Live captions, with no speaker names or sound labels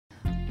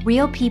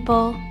Real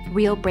people,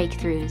 real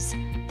breakthroughs.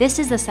 This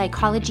is the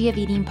Psychology of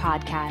Eating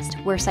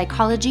podcast, where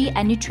psychology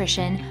and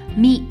nutrition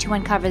meet to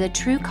uncover the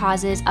true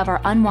causes of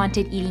our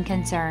unwanted eating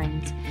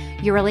concerns.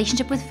 Your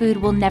relationship with food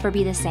will never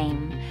be the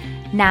same.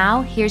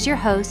 Now, here's your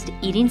host,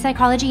 eating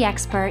psychology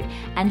expert,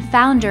 and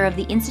founder of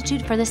the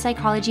Institute for the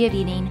Psychology of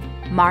Eating,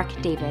 Marc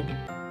David.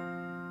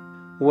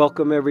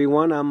 Welcome,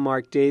 everyone. I'm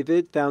Marc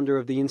David, founder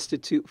of the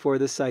Institute for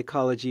the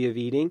Psychology of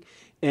Eating,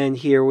 and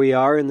here we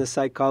are in the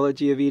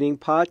Psychology of Eating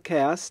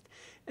podcast.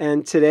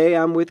 And today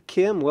I'm with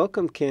Kim.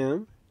 Welcome,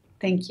 Kim.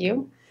 Thank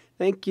you.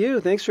 Thank you.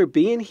 Thanks for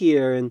being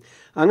here. And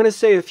I'm going to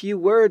say a few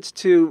words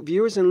to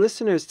viewers and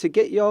listeners to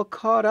get you all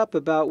caught up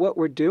about what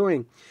we're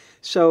doing.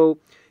 So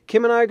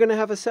Kim and I are going to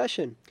have a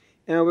session,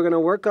 and we're going to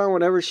work on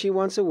whatever she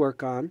wants to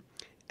work on,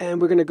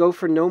 and we're going to go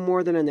for no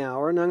more than an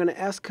hour. And I'm going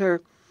to ask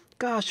her,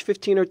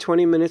 15 or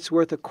 20 minutes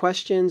worth of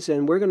questions,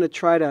 and we're going to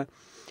try to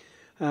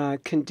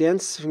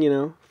condense,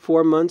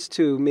 4 months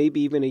to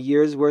maybe even a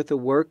year's worth of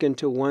work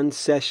into one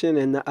session.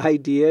 And the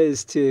idea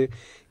is to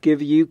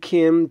give you,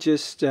 Kim,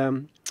 just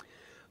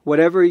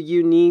whatever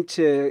you need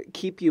to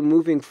keep you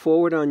moving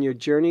forward on your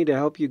journey to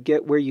help you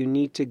get where you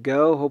need to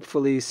go.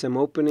 Hopefully some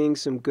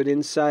openings, some good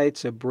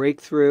insights, a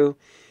breakthrough.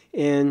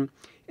 And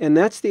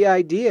that's the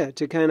idea,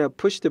 to kind of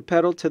push the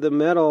pedal to the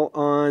metal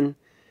on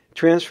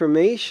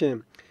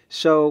transformation.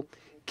 So,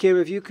 Kim,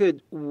 if you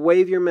could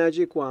wave your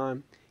magic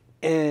wand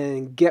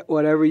and get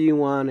whatever you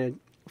wanted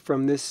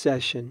from this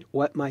session,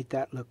 what might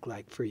that look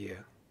like for you?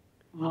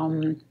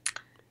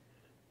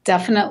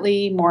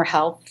 Definitely more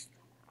health.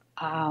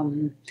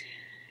 And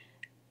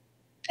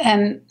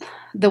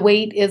the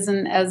weight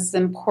isn't as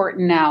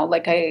important now.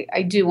 Like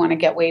I do want to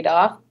get weight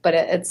off, but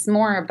it's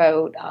more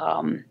about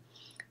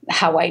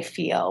how I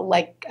feel.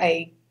 Like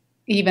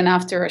even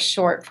after a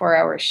short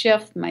 4-hour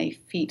shift, my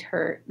feet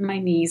hurt, my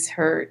knees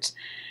hurt.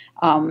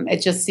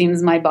 It just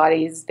seems my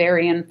body's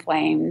very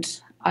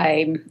inflamed.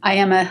 I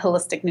am a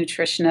holistic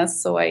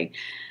nutritionist, so I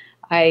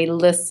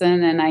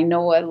listen and I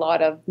know a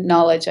lot of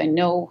knowledge. I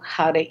know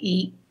how to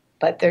eat,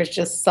 but there's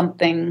just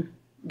something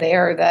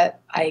there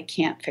that I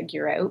can't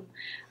figure out.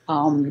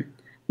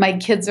 My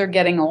kids are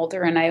getting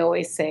older, and I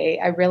always say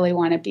I really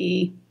want to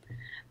be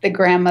the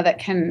grandma that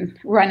can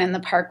run in the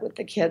park with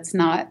the kids,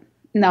 not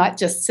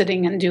just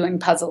sitting and doing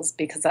puzzles,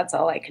 because that's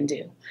all I can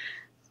do.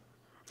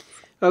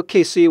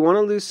 Okay, so you want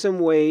to lose some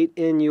weight,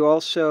 and you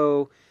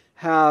also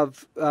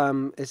have,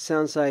 it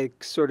sounds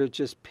like sort of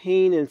just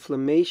pain,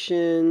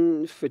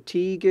 inflammation,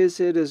 fatigue,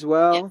 is it as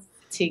well? Yes,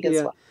 fatigue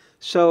as well.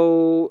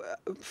 So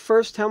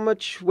first, how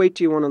much weight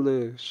do you want to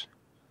lose?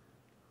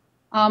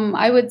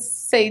 I would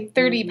say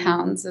 30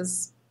 pounds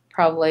is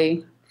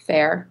probably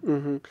fair.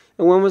 Mm-hmm.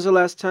 And when was the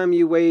last time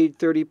you weighed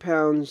 30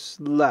 pounds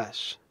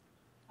less?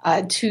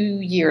 2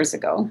 years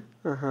ago.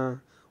 Uh-huh.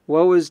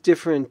 What was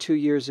different 2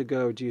 years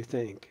ago, do you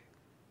think?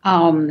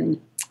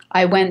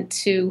 I went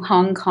to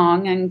Hong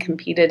Kong and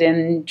competed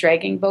in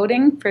dragon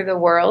boating for the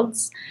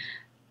Worlds.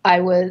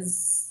 I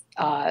was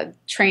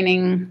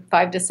training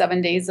 5 to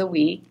 7 days a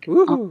week.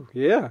 Woohoo!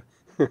 Yeah.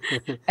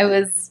 I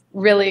was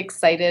really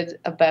excited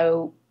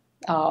about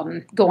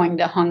going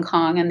to Hong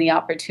Kong and the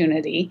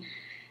opportunity.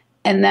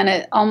 And then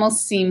it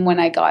almost seemed when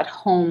I got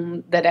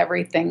home that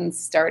everything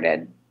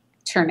started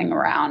turning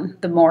around.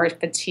 The more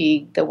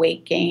fatigue, the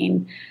weight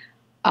gain.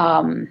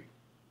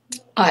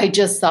 I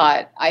just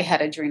thought I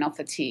had adrenal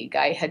fatigue.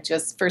 I had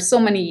just, for so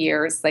many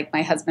years, like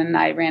my husband and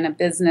I ran a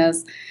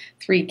business,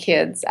 3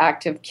 kids,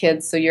 active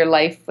kids. So your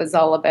life was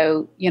all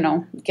about,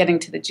 getting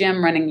to the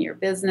gym, running your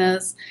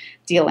business,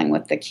 dealing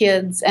with the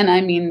kids. And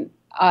I mean,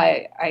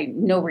 I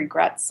no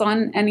regrets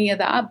on any of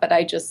that, but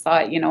I just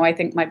thought, I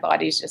think my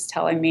body's just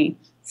telling me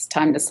it's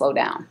time to slow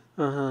down.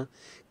 Uh-huh.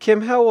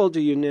 Kim, how old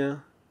are you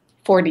now?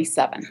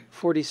 47.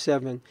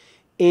 47.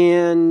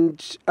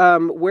 And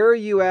where are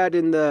you at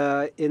in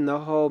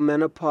the whole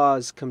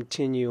menopause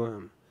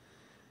continuum?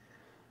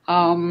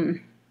 I'm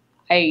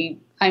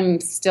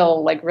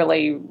still like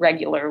really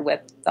regular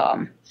with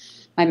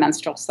my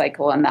menstrual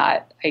cycle, and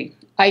that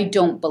I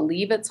don't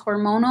believe it's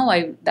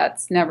hormonal.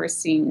 That's never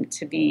seemed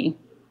to be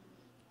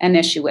an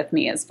issue with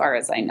me as far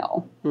as I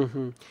know.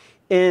 Mm-hmm.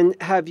 And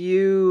have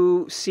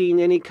you seen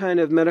any kind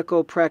of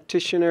medical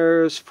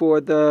practitioners for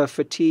the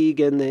fatigue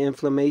and the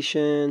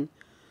inflammation?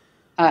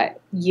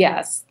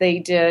 Yes, they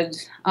did.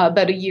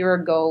 About a year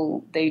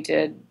ago, they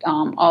did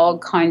all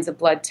kinds of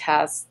blood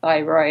tests,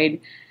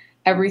 thyroid.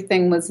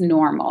 Everything was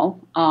normal.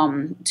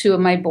 2 of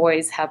my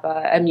boys have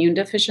an immune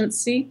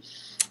deficiency.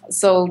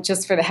 So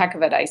just for the heck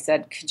of it, I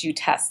said, could you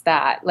test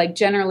that? Like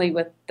generally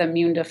with the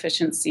immune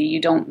deficiency, you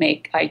don't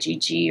make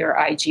IgG or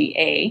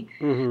IgA.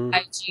 Mm-hmm.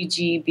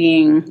 IgG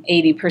being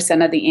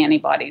 80% of the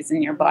antibodies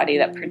in your body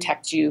that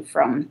protect you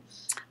from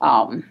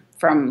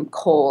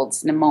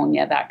colds,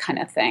 pneumonia, that kind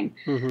of thing.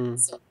 Mm-hmm.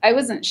 So I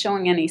wasn't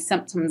showing any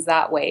symptoms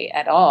that way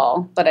at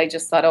all, but I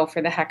just thought,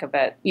 for the heck of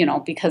it,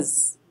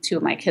 because 2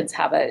 of my kids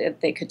have it, if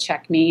they could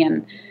check me,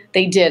 and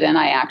they did, and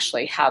I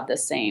actually have the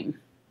same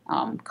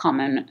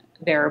common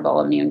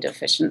variable immune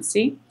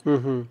deficiency.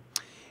 Mm-hmm.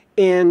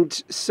 And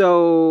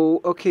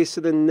so, okay,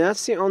 so then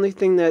that's the only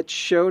thing that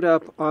showed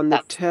up on the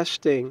That's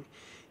testing.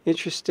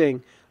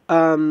 Interesting.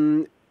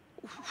 Um,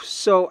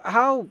 so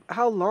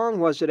how long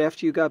was it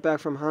after you got back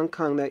from Hong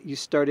Kong that you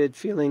started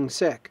feeling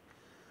sick?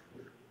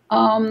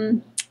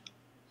 um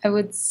I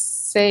would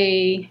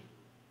say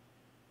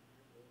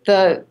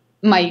the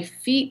my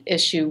feet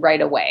issue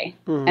right away.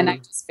 And I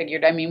Hmm. just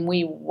figured, I mean,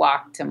 we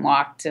walked and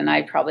walked, and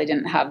I probably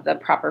didn't have the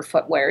proper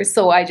footwear.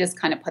 So I just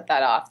kind of put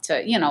that off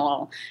to,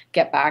 I'll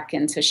get back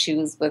into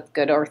shoes with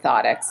good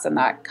orthotics and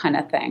that kind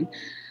of thing.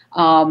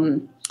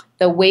 Um,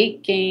 the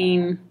weight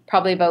gain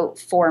probably about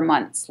 4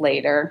 months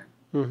later,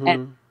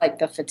 and Hmm. like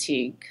the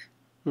fatigue.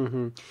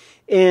 Hmm.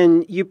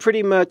 And you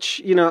pretty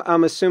much,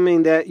 I'm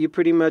assuming that you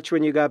pretty much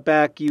when you got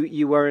back,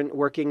 you weren't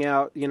working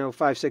out,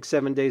 5, 6,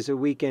 7 days a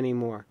week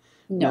anymore.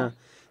 No. No.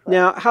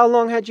 Now, how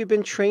long had you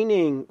been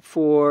training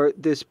for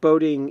this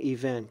boating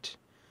event?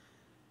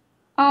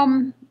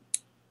 Um,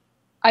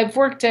 I've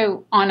worked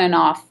out on and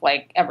off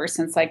like ever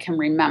since I can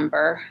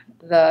remember.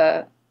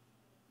 The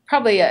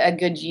Probably a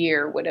good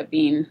year would have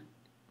been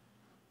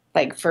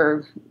like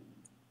for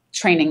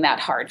training that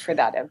hard for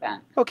that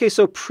event. Okay,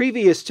 so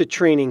previous to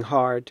training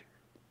hard,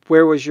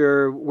 where was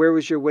your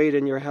weight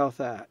and your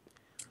health at?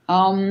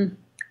 Um,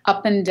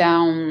 Up and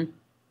down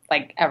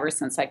like ever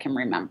since I can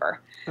remember.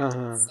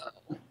 Uh-huh.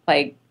 So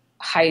like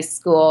high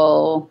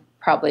school,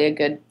 probably a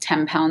good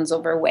 10 pounds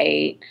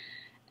overweight.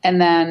 And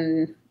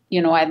then,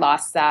 I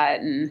lost that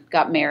and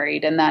got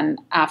married. And then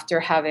after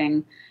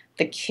having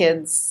the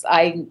kids,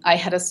 I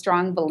had a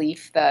strong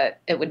belief that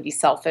it would be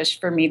selfish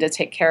for me to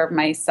take care of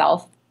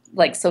myself,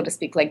 like, so to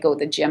speak, like go to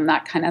the gym,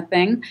 that kind of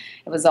thing.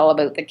 It was all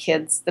about the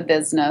kids, the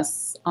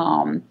business.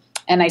 And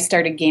I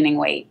started gaining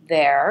weight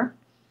there.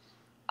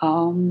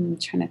 Trying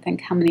to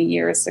think how many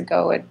years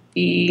ago it'd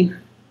be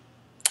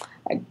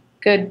a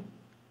good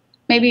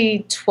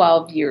maybe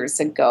 12 years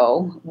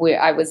ago.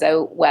 I was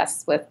out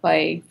west with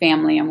my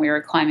family and we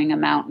were climbing a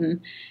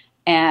mountain.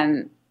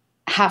 And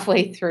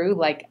halfway through,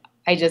 like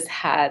I just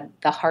had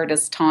the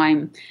hardest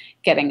time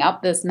getting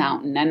up this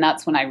mountain. And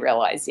that's when I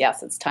realized,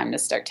 yes, it's time to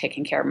start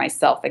taking care of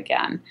myself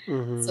again.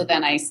 Mm-hmm. So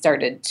then I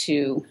started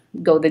to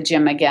go to the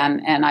gym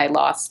again and I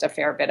lost a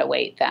fair bit of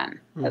weight then.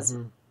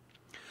 Mm-hmm.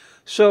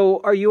 So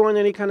are you on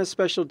any kind of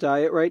special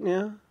diet right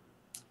now?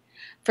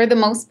 For the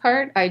most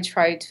part, I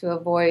try to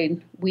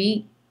avoid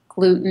wheat,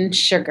 gluten,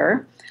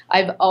 sugar.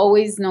 I've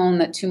always known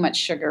that too much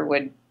sugar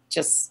would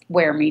just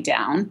wear me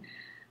down.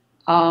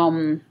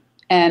 And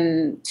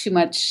too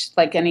much,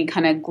 like any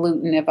kind of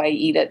gluten, if I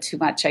eat it too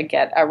much, I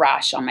get a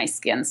rash on my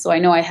skin. So I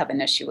know I have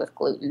an issue with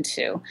gluten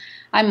too.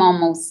 I'm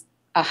almost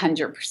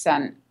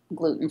 100%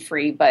 gluten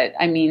free, but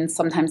I mean,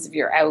 sometimes if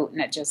you're out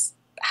and it just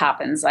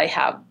happens, I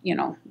have,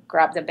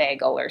 grabbed a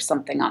bagel or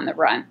something on the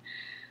run.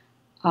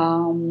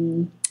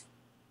 Um,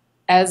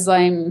 as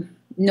I'm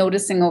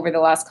noticing over the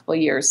last couple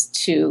of years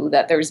too,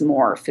 that there's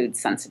more food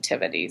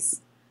sensitivities.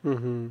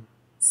 Mm-hmm.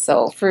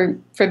 So for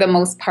the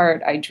most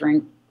part, I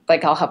drink,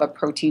 like I'll have a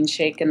protein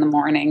shake in the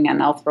morning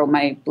and I'll throw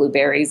my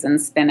blueberries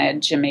and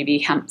spinach and maybe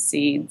hemp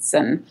seeds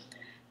and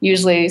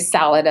usually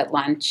salad at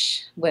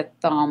lunch with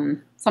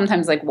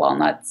sometimes like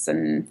walnuts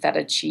and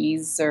feta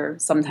cheese or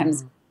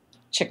sometimes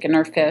chicken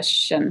or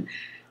fish and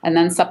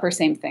then supper,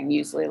 same thing,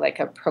 usually like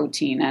a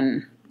protein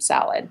and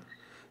salad.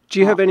 Do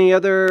you have any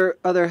other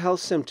health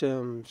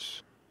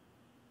symptoms?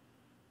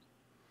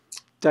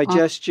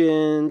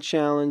 Digestion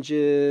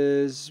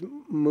challenges,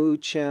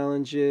 mood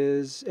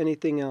challenges,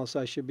 anything else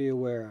I should be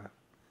aware of?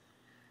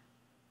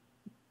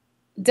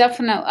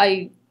 Definitely,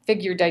 I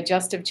figure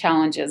digestive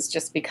challenges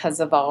just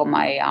because of all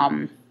my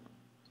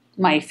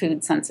my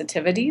food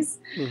sensitivities.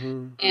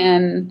 Mm-hmm.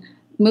 And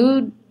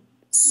mood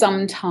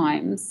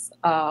sometimes.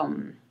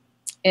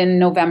 In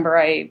November,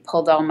 I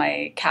pulled all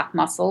my calf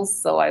muscles,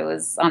 so I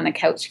was on the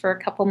couch for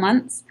a couple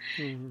months.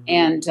 Mm-hmm.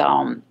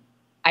 And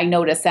I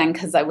noticed then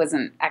because I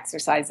wasn't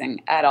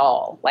exercising at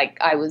all, like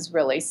I was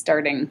really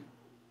starting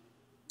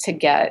to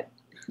get,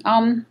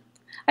 I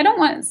don't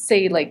want to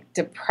say like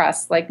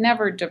depressed, like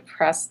never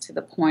depressed to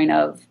the point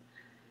of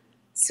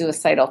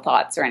suicidal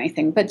thoughts or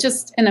anything, but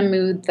just in a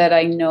mood that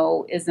I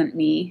know isn't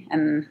me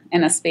and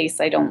in a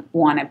space I don't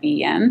want to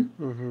be in.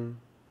 Mm-hmm.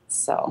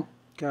 So.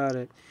 Got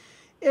it.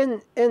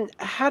 And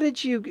how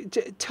did you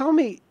tell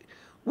me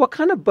what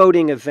kind of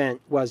boating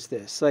event was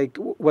this? Like,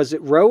 was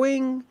it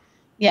rowing?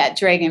 Yeah,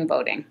 dragon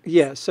boating.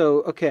 Yeah.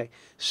 So okay.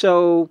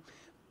 So,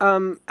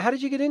 how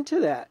did you get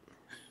into that?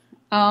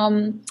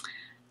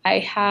 I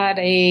had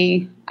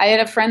a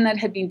friend that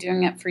had been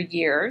doing it for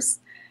years,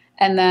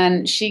 and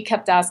then she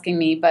kept asking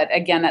me. But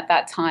again, at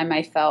that time,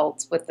 I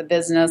felt with the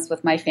business,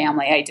 with my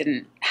family, I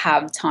didn't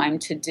have time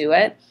to do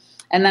it.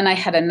 And then I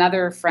had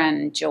another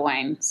friend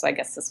join. So I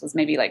guess this was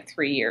maybe like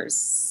 3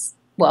 years.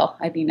 Well,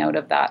 I've been out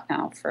of that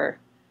now for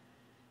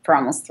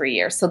almost 3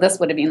 years. So this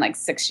would have been like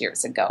 6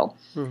 years ago.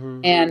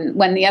 Mm-hmm. And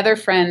when the other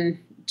friend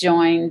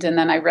joined, and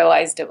then I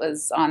realized it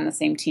was on the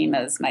same team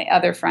as my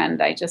other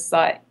friend, I just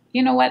thought,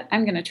 you know what,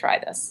 I'm going to try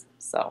this.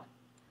 So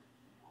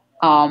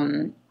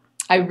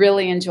I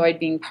really enjoyed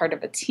being part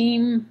of a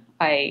team.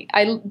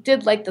 I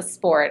did like the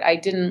sport. I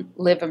didn't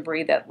live and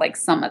breathe it like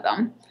some of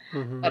them,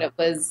 but it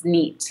was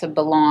neat to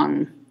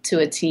belong to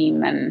a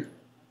team,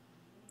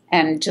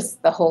 and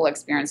just the whole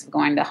experience of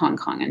going to Hong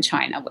Kong and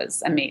China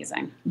was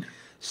amazing.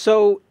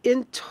 So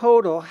in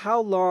total, how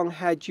long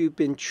had you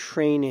been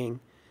training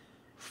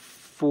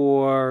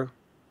for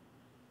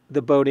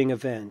the boating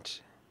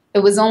event? It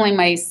was only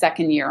my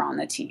second year on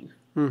the team.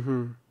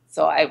 Mm-hmm.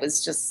 So I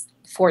was just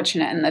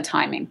fortunate in the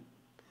timing.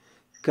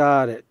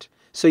 Got it.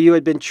 So you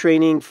had been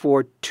training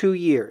for 2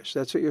 years.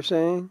 That's what you're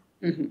saying?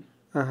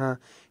 Mm-hmm. Uh-huh.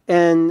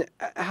 And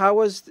how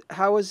was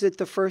it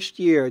the first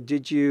year?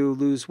 Did you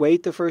lose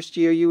weight the first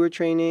year you were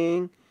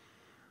training?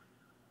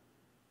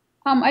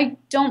 I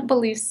don't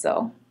believe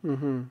so.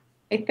 Mm-hmm.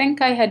 I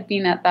think I had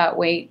been at that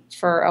weight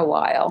for a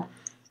while.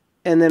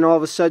 And then all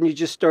of a sudden you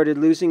just started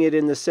losing it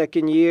in the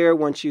second year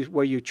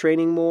were you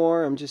training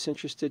more? I'm just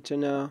interested to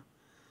know.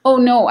 Oh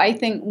no, I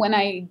think when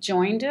I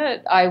joined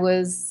it, I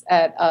was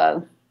at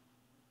a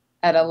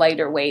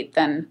lighter weight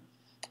than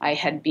I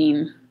had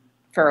been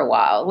for a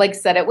while. Like I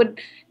said, it would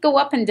go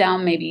up and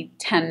down maybe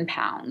 10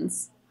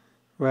 pounds.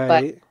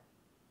 Right.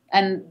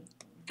 And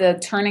the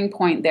turning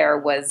point there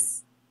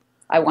was,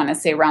 I want to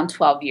say around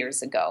 12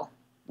 years ago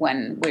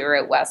when we were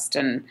at West.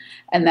 And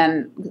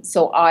then,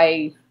 so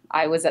I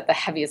was at the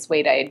heaviest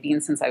weight I had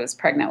been since I was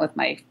pregnant with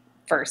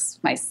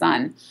my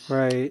son.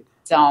 Right.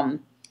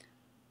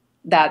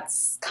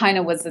 That's kind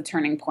of was the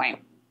turning point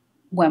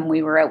when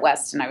we were at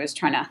West and I was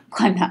trying to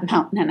climb that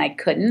mountain and I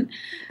couldn't.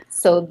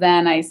 So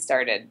then I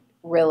started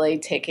really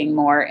taking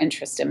more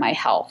interest in my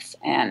health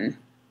and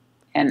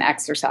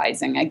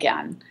exercising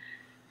again.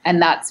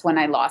 And that's when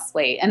I lost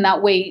weight. And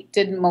that weight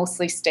did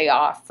mostly stay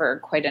off for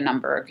quite a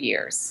number of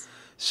years.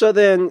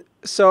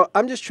 So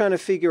I'm just trying to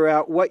figure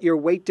out what your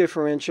weight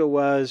differential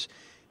was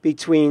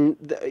between,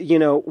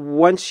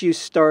 once you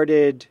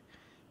started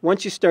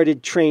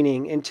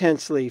training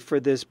intensely for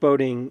this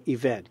boating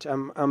event.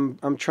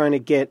 I'm trying to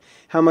get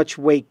how much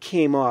weight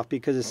came off,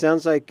 because it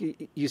sounds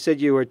like you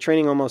said you were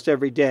training almost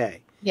every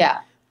day.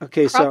 Yeah.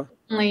 Okay, so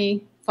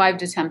only 5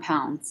 to 10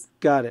 pounds.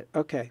 Got it.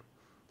 Okay.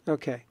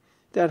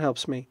 That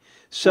helps me.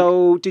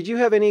 So did you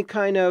have any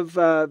kind of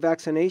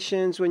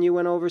vaccinations when you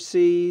went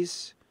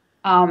overseas?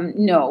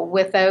 No,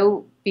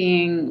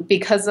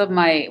 because of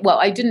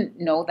I didn't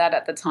know that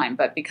at the time,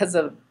 but because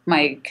of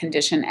my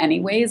condition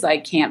anyways, I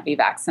can't be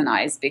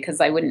vaccinated because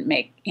I wouldn't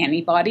make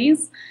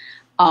antibodies.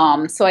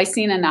 So I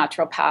seen a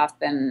naturopath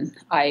and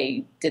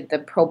I did the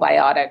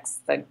probiotics,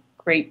 the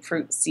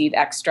grapefruit seed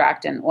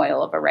extract and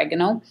oil of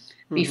oregano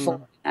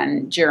before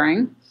and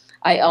during.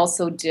 I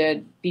also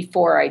did,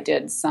 before I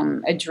did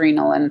some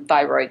adrenal and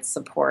thyroid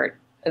support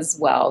as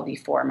well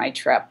before my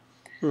trip.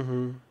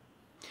 Mm-hmm.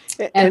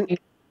 And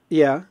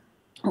yeah.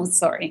 Oh,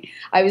 sorry.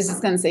 I was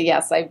just going to say,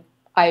 yes,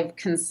 I've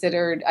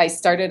considered, I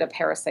started a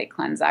parasite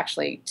cleanse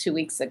actually 2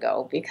 weeks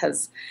ago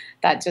because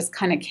that just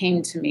kind of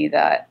came to me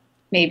that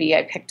maybe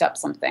I picked up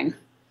something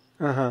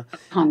in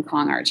Hong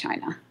Kong or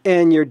China.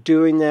 And you're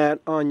doing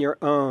that on your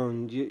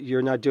own?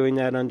 You're not doing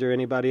that under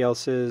anybody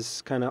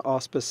else's kind of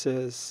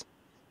auspices,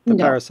 the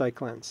parasite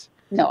cleanse?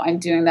 No, I'm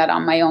doing that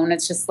on my own.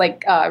 It's just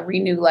like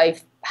Renew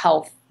Life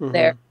Health,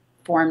 their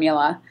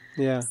formula.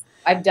 Yeah.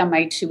 I've done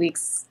my 2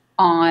 weeks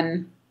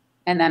on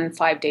and then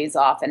 5 days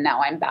off, and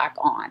now I'm back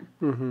on.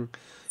 Mm-hmm.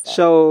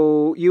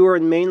 So you were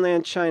in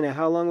mainland China.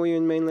 How long were you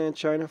in mainland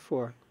China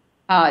for?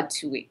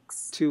 2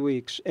 weeks. 2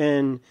 weeks.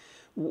 And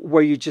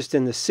were you just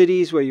in the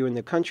cities? Were you in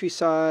the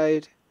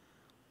countryside?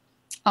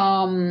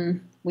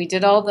 We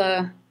did all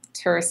the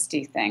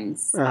touristy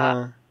things.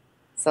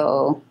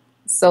 So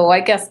I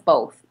guess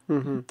both.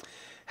 Mm-hmm.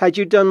 Had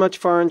you done much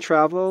foreign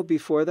travel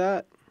before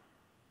that?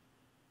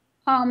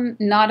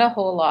 Not a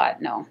whole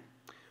lot, no.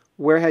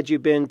 Where had you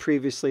been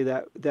previously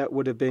that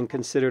would have been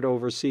considered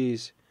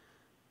overseas?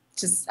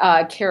 Just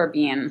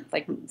Caribbean,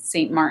 like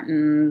St.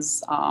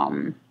 Martin's,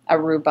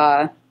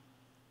 Aruba.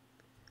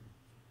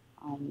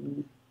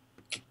 Trying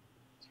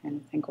to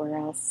think where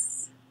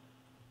else.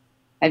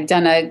 I've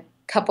done a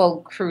couple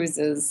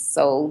cruises,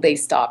 so they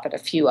stop at a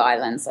few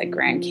islands like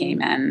Grand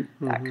Cayman.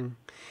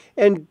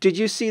 And did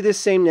you see the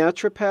same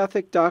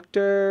naturopathic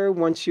doctor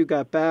once you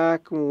got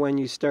back, when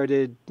you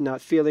started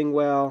not feeling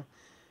well?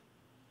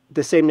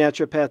 The same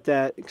naturopath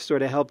that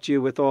sort of helped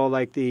you with all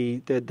like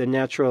the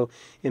natural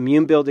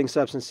immune building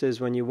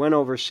substances when you went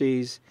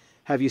overseas.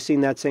 Have you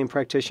seen that same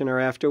practitioner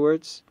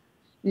afterwards?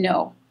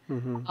 No.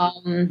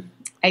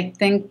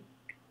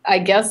 I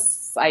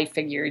guess I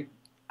figured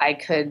I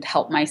could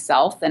help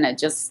myself, and it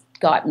just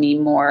got me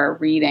more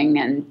reading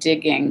and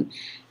digging.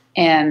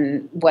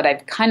 And what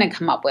I've kind of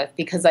come up with,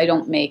 because I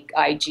don't make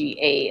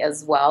IgA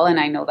as well, and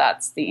I know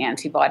that's the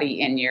antibody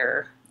in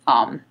your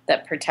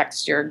that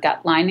protects your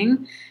gut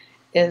lining,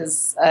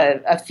 is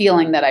a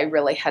feeling that I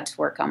really had to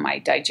work on my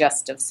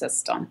digestive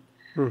system.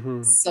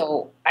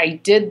 So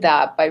I did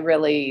that by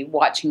really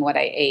watching what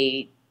I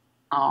ate.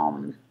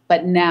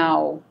 But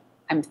now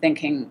I'm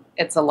thinking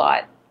it's a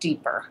lot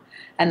deeper.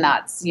 And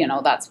that's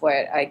what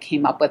I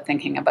came up with,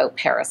 thinking about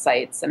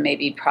parasites and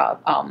maybe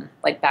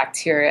like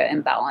bacteria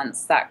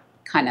imbalance, that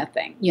kind of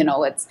thing.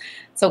 It's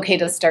okay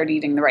to start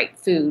eating the right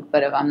food,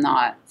 but if I'm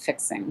not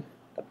fixing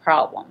the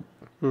problem.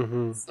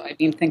 Mm-hmm. So I've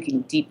been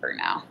thinking deeper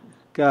now.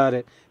 Got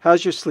it.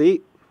 How's your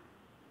sleep?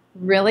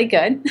 Really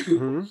good.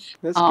 Mm-hmm.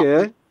 That's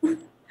good.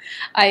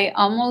 I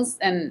almost,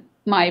 and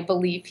my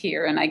belief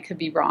here, and I could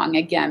be wrong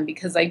again,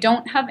 because I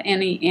don't have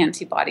any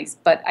antibodies,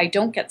 but I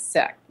don't get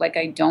sick. Like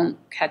I don't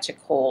catch a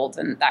cold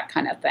and that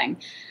kind of thing.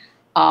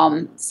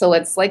 So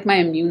it's like my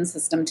immune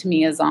system to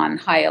me is on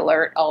high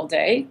alert all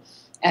day.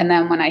 And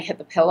then when I hit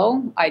the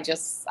pillow, I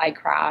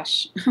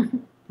crash.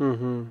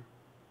 Mm-hmm.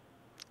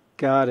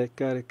 Got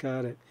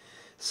it.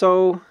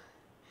 So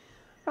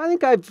I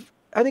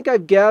think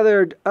I've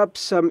gathered up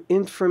some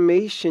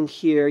information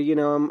here.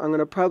 I'm going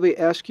to probably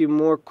ask you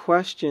more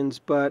questions,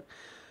 but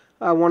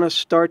I want to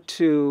start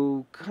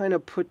to kind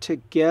of put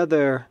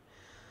together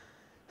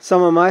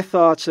some of my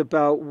thoughts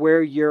about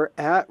where you're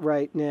at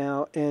right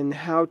now and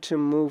how to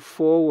move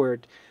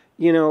forward.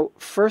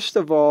 First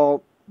of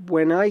all,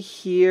 when I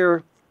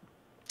hear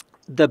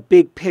the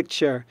big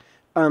picture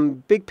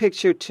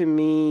to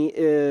me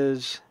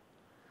is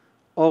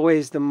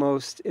always the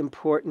most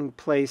important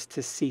place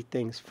to see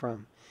things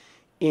from.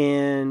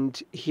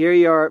 And here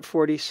you are at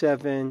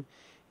 47.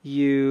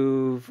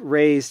 You've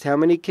raised how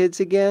many kids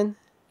again?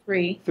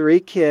 3. 3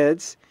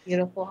 kids.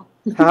 Beautiful.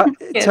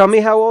 Tell me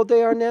how old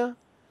they are now.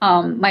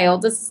 My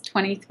oldest is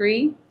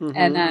 23, Mm-hmm.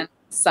 and then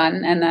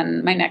son, and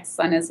then my next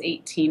son is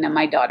 18, and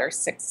my daughter's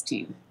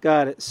 16.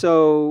 Got it.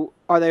 So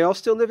are they all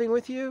still living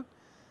with you?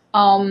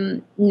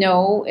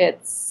 No,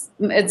 it's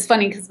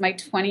funny because my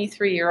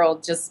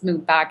 23-year-old just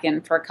moved back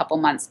in for a couple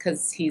months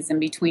because he's in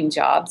between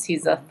jobs.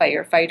 He's a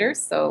firefighter,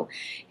 so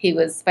he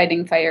was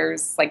fighting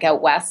fires like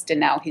out west, and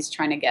now he's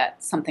trying to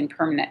get something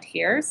permanent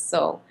here.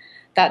 So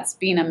that's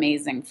been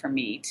amazing for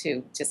me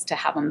to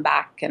have him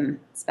back and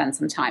spend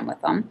some time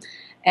with him.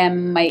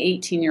 And my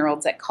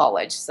 18-year-old's at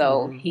college,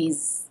 so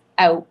he's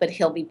out, but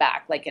he'll be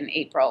back like in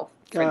April.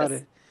 Got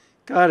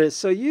it.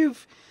 So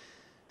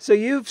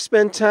you've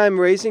spent time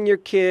raising your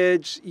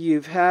kids,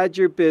 you've had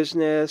your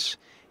business,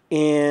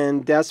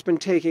 and that's been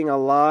taking a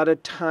lot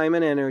of time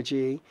and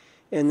energy.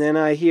 And then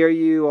I hear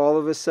you all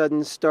of a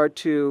sudden start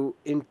to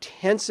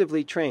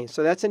intensively train.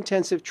 So that's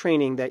intensive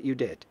training that you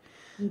did.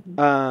 Mm-hmm.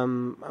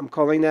 I'm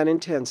calling that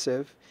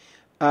intensive.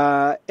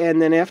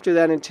 And then after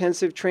that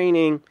intensive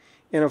training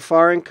in a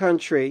foreign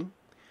country,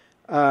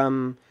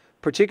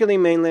 particularly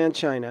mainland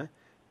China,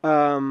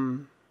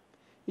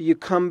 you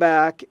come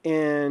back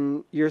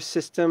and your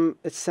system,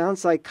 it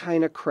sounds like,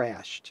 kind of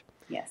crashed.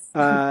 Yes.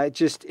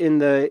 Just in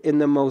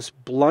the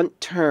most blunt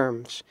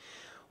terms.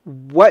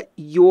 What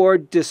you're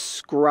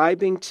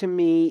describing to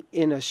me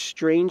in a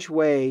strange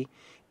way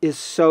is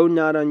so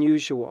not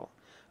unusual.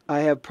 I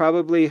have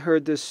probably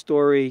heard this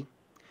story,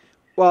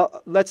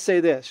 well, let's say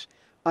this.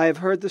 I have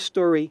heard the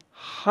story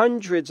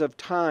hundreds of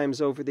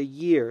times over the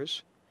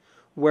years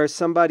where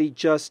somebody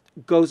just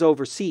goes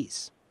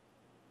overseas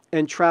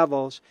and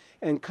travels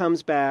and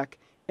comes back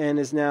and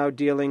is now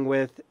dealing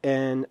with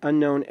an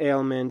unknown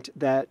ailment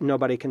that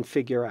nobody can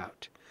figure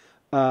out.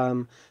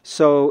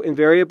 So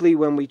invariably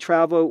when we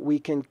travel, we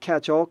can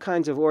catch all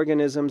kinds of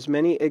organisms,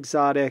 many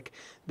exotic,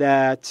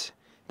 that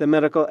the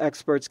medical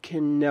experts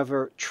can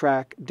never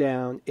track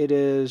down. It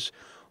is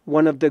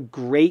one of the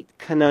great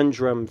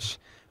conundrums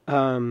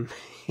in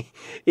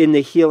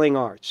the healing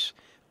arts.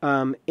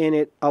 And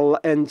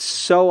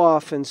so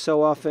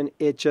often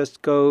it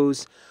just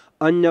goes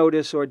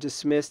unnoticed or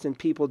dismissed, and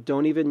people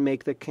don't even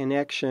make the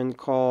connection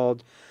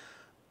called,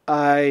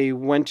 I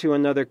went to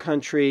another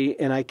country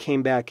and I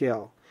came back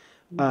ill.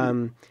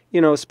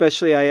 Mm-hmm.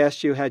 Especially I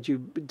asked you, had you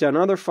done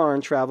other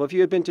foreign travel? If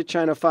you had been to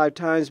China 5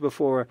 times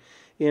before,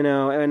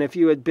 and if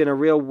you had been a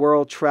real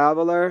world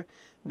traveler,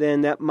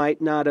 then that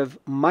might not have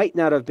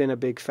been a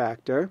big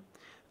factor.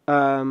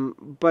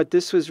 But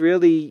this was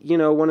really,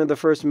 one of the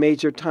first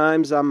major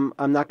times. I'm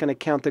not going to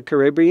count the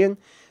Caribbean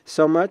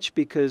so much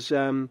because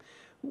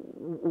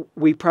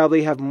we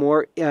probably have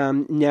more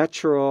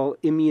natural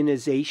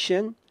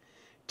immunization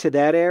to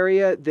that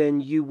area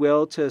than you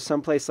will to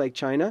someplace like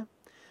China.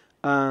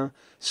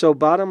 So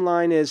bottom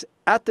line is,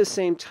 at the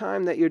same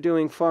time that you're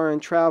doing foreign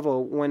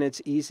travel, when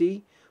it's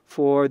easy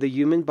for the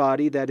human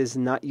body that is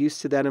not used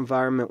to that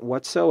environment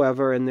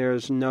whatsoever, and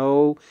there's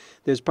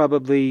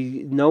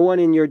probably no one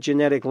in your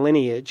genetic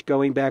lineage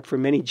going back for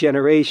many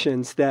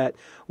generations that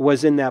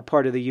was in that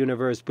part of the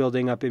universe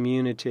building up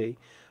immunity.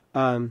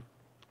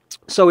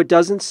 So it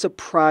doesn't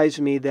surprise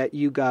me that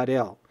you got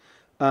ill.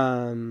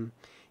 And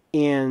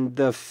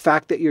the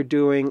fact that you're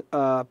doing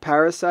a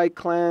parasite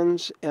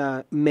cleanse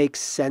makes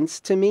sense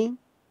to me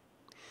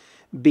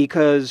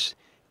because,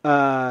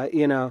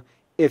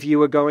 if you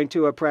were going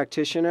to a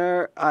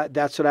practitioner,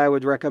 that's what I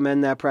would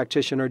recommend that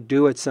practitioner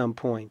do at some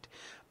point.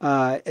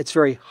 It's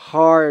very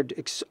hard,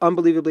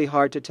 unbelievably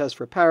hard to test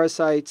for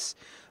parasites.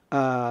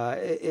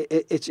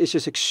 It's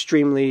just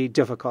extremely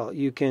difficult.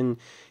 You can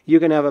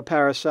have a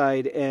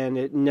parasite and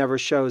it never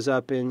shows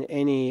up in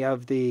any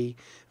of the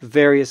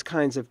various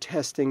kinds of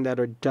testing that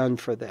are done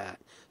for that.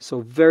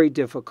 So very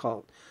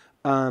difficult.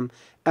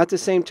 At the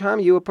same time,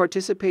 you were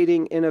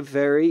participating in a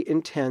very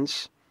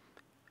intense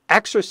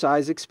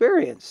exercise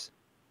experience.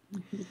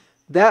 Mm-hmm.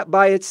 That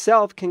by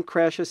itself can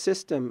crash a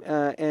system,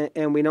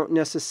 and we don't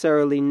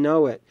necessarily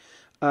know it,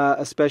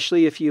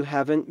 especially if you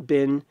haven't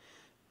been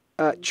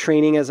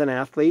training as an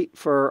athlete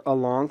for a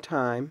long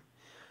time.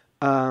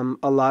 A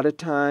lot of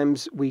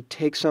times we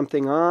take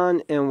something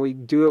on and we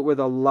do it with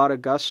a lot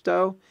of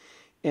gusto.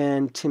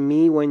 And to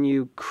me, when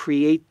you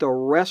create the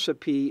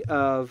recipe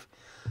of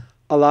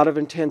a lot of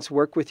intense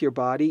work with your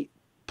body,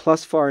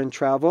 plus foreign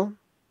travel,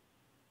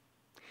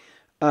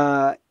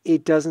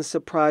 it doesn't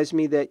surprise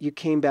me that you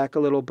came back a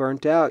little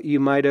burnt out. You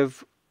might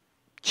have,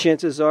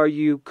 chances are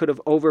you could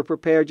have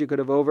over-prepared, you could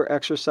have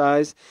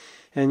over-exercised,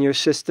 and your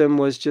system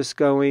was just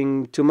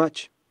going too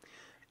much.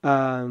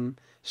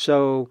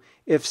 So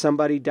if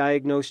somebody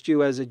diagnosed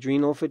you as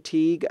adrenal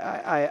fatigue,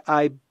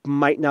 I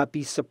might not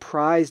be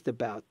surprised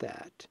about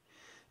that.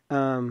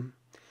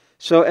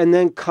 And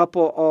then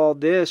couple all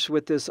this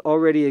with this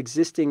already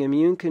existing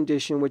immune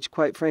condition, which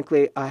quite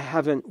frankly, I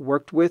haven't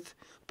worked with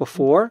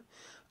before.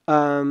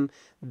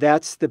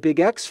 That's the big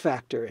X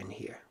factor in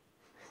here.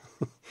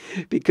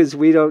 Because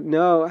we don't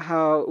know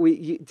how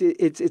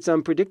it's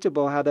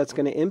unpredictable how that's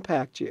going to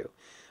impact you.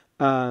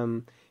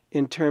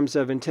 In terms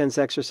of intense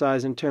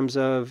exercise, in terms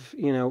of,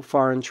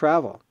 foreign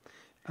travel.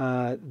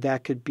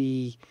 That could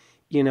be,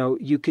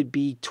 you could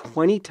be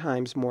 20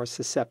 times more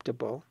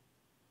susceptible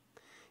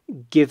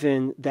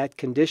given that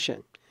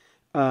condition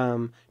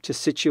to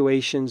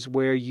situations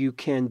where you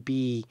can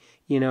be,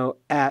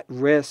 at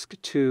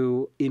risk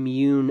to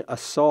immune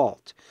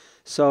assault.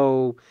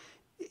 So,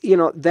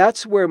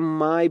 that's where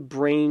my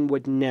brain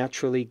would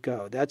naturally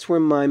go. That's where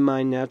my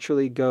mind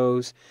naturally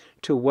goes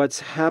to what's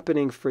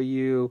happening for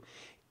you.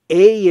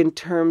 In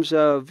terms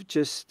of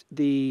just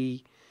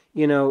the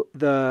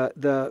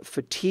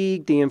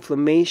fatigue, the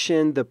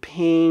inflammation, the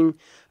pain,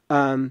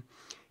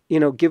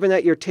 given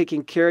that you're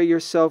taking care of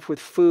yourself with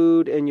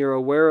food and you're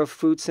aware of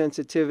food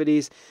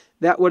sensitivities,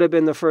 that would have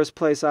been the first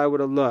place I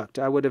would have looked.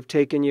 I would have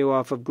taken you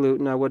off of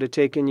gluten. I would have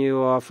taken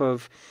you off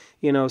of,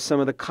 some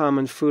of the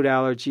common food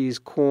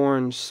allergies,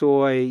 corn,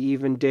 soy,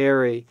 even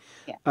dairy,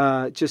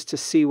 just to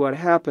see what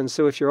happens.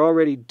 So if you're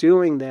already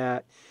doing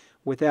that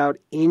without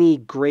any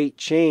great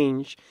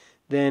change,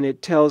 then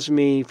it tells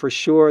me for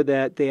sure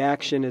that the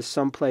action is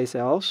someplace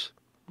else.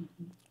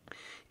 Mm-hmm.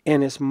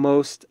 And it's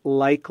most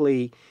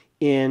likely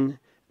in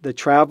the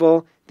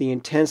travel, the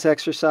intense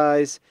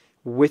exercise,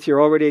 with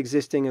your already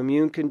existing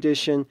immune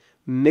condition,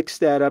 mix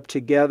that up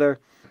together,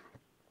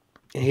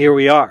 and here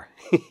we are,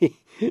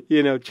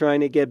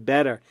 trying to get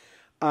better.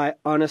 I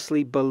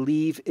honestly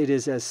believe it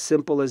is as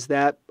simple as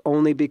that,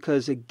 only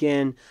because,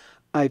 again,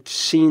 I've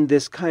seen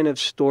this kind of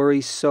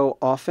story so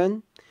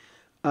often,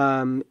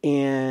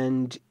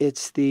 and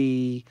it's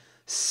the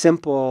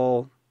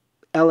simple,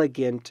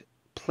 elegant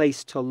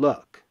place to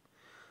look.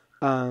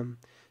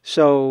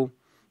 So,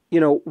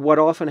 what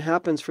often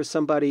happens for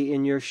somebody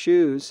in your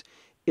shoes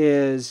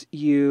is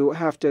you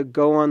have to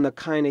go on the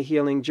kind of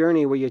healing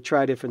journey where you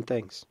try different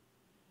things.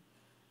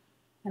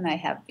 And I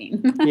have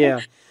been. Yeah.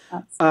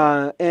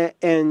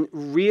 And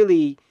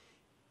really,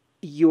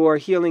 your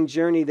healing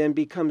journey then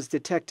becomes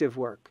detective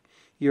work.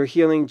 Your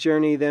healing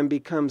journey then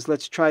becomes,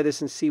 let's try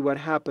this and see what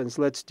happens.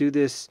 Let's do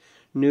this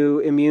new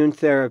immune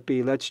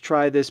therapy. Let's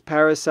try this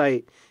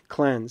parasite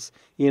cleanse.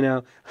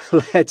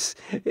 Let's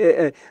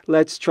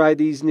try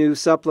these new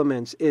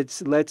supplements.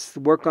 Let's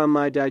work on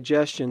my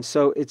digestion.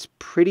 So it's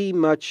pretty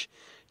much,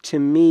 to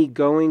me,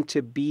 going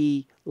to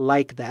be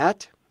like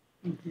that.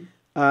 Mm-hmm.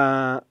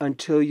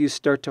 Until you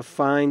start to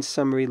find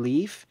some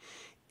relief.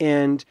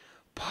 And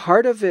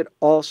part of it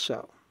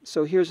also,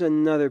 so here's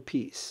another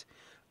piece.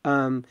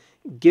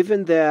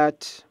 Given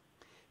that,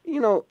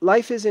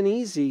 life isn't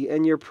easy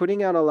and you're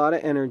putting out a lot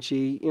of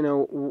energy,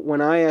 when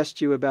I asked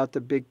you about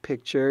the big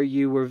picture,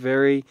 you were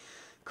very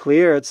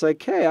clear. It's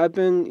like, hey, I've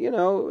been,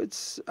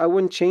 I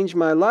wouldn't change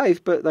my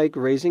life, but like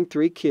raising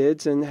 3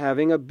 kids and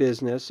having a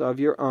business of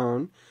your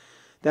own,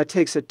 that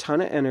takes a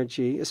ton of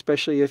energy,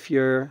 especially if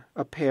you're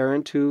a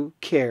parent who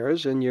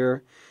cares and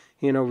you're,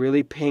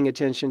 really paying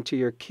attention to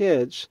your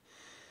kids.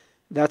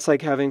 That's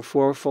like having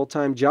 4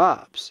 full-time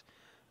jobs.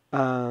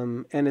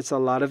 And it's a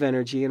lot of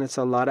energy and it's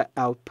a lot of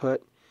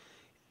output.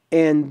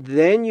 And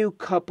then you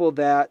couple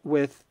that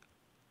with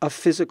a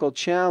physical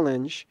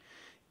challenge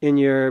in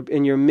your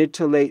mid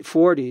to late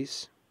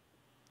 40s.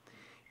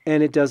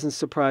 And it doesn't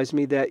surprise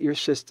me that your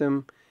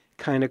system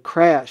kind of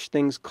crashed.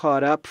 Things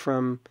caught up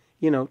from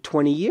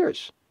 20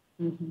 years.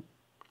 Mm-hmm.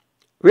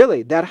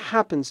 Really, that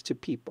happens to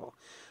people.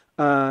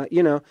 I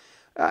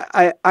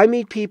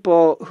meet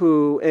people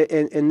who,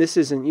 and this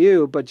isn't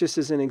you, but just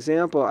as an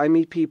example, I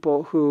meet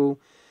people who,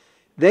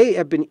 they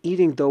have been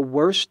eating the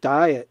worst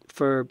diet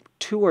for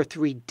 2 or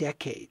 3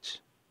 decades.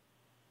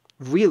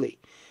 Really.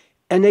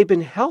 And they've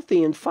been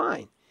healthy and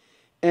fine.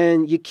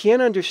 And you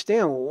can't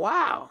understand,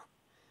 wow,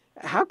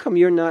 how come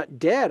you're not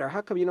dead? Or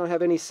how come you don't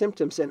have any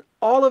symptoms? And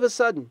all of a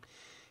sudden,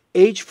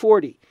 age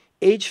 40,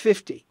 age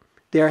 50,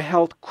 their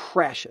health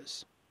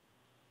crashes.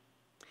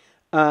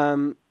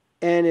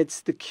 And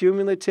it's the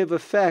cumulative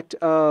effect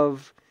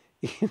of,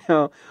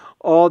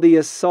 all the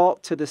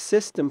assault to the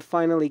system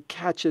finally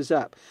catches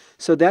up.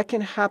 So that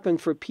can happen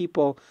for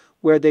people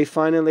where they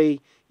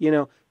finally,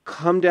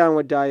 come down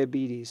with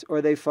diabetes,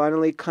 or they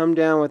finally come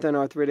down with an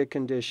arthritic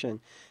condition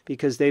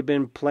because they've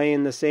been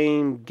playing the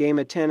same game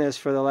of tennis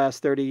for the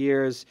last 30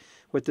 years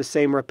with the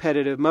same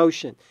repetitive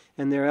motion,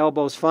 and their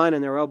elbow's fine,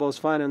 and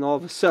all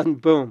of a sudden,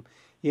 boom,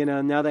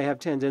 now they have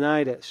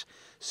tendinitis.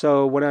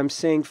 So what I'm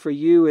saying for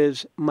you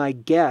is my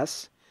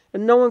guess,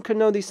 and no one can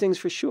know these things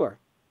for sure.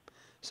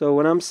 So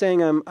when I'm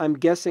saying I'm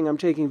guessing, I'm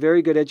taking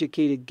very good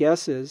educated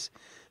guesses,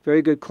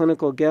 very good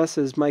clinical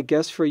guesses. My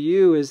guess for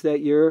you is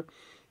that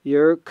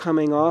you're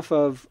coming off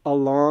of a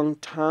long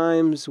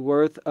time's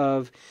worth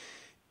of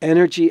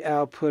energy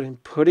output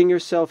and putting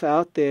yourself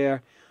out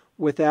there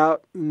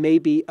without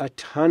maybe a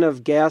ton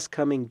of gas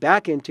coming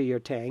back into your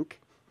tank.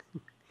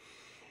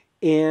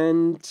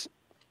 And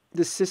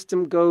the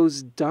system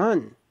goes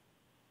done.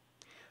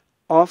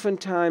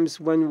 Oftentimes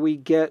when we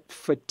get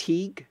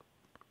fatigue,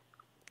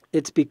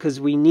 it's because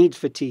we need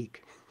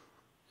fatigue.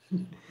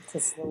 To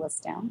slow us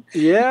down.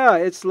 Yeah,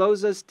 it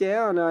slows us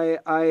down.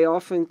 I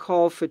often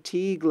call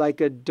fatigue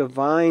like a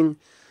divine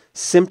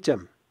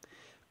symptom.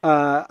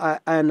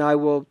 And I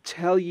will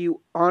tell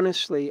you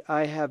honestly,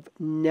 I have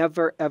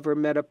never, ever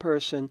met a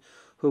person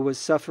who was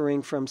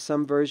suffering from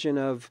some version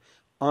of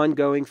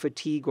ongoing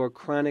fatigue or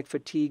chronic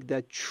fatigue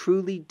that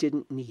truly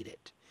didn't need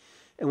it.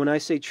 And when I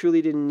say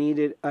truly didn't need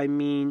it, I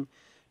mean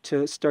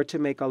to start to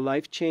make a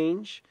life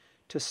change,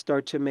 to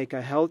start to make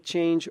a health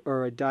change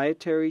or a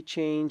dietary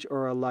change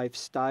or a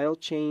lifestyle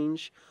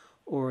change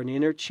or an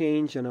inner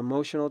change, an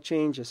emotional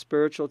change, a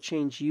spiritual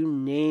change, you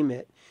name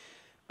it.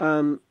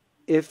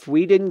 If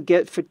we didn't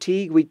get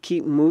fatigue, we'd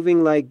keep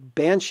moving like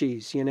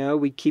banshees,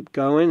 we'd keep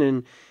going,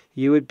 and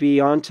you would be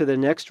on to the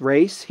next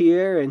race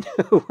here and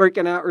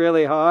working out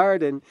really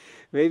hard and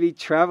maybe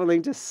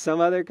traveling to some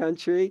other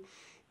country.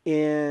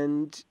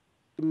 And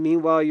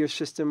meanwhile, your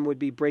system would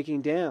be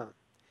breaking down.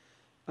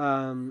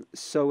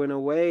 So in a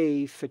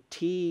way,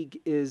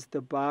 fatigue is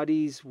the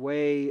body's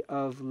way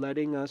of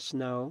letting us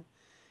know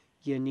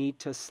you need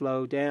to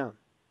slow down.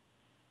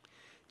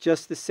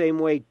 Just the same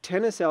way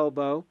tennis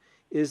elbow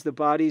is the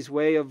body's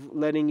way of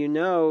letting you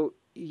know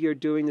you're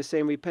doing the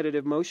same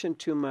repetitive motion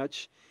too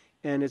much,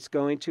 and it's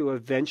going to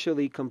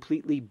eventually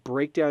completely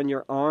break down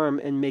your arm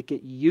and make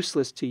it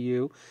useless to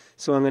you.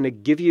 So I'm going to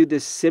give you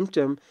this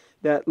symptom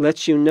that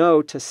lets you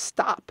know to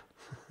stop.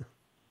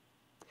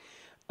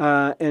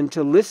 And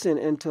to listen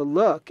and to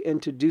look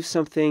and to do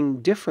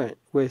something different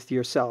with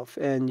yourself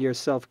and your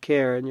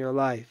self-care and your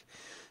life.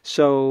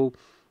 So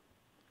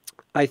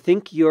I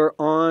think you're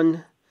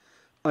on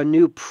a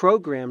new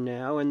program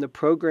now, and the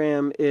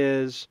program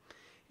is,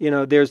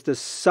 there's the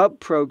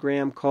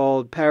sub-program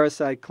called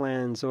Parasite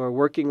Cleanse or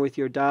working with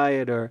your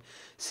diet or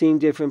seeing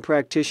different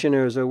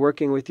practitioners or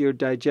working with your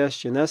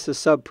digestion. That's the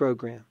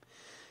sub-program.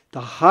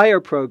 The higher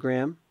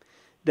program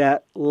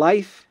that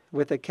life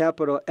with a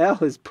capital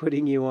L is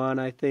putting you on,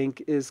 I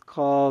think, is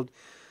called,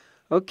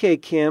 okay,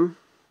 Kim,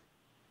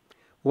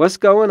 what's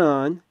going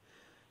on?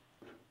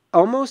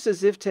 Almost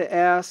as if to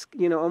ask,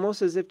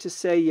 almost as if to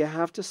say you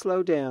have to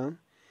slow down.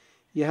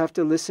 You have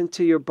to listen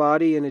to your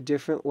body in a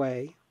different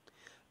way.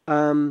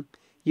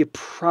 You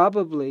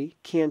probably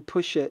can't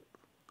push it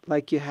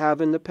like you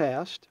have in the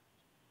past.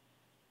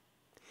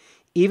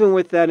 Even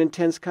with that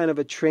intense kind of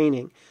a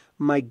training,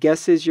 my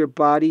guess is your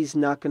body's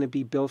not going to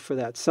be built for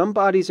that. Some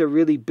bodies are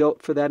really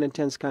built for that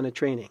intense kind of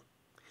training.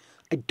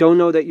 I don't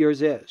know that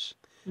yours is.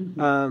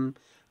 Mm-hmm.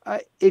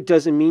 It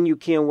doesn't mean you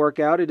can't work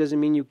out. It doesn't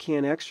mean you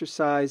can't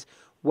exercise.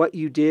 What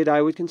you did,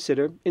 I would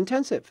consider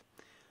intensive.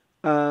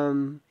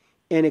 And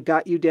it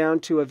got you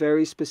down to a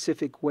very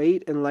specific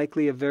weight and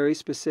likely a very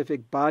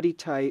specific body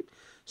type.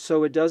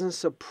 So it doesn't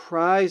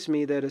surprise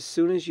me that as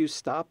soon as you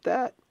stopped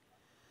that,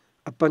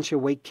 a bunch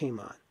of weight came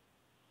on.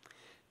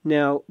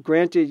 Now,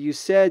 granted, you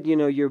said,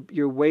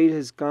 your weight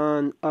has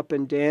gone up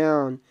and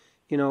down,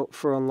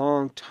 for a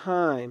long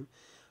time.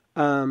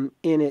 And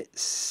it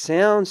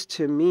sounds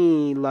to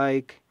me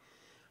like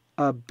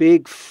a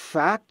big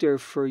factor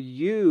for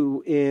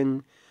you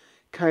in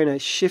kind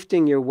of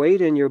shifting your weight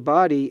in your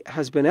body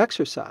has been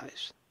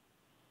exercise.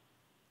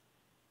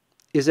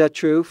 Is that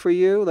true for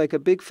you? Like a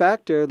big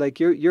factor,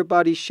 like your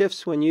body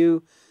shifts when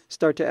you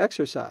start to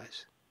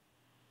exercise.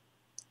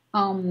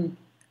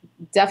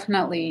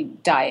 Definitely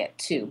diet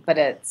too, but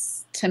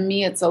to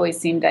me, it's always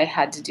seemed I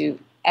had to do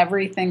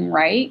everything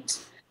right.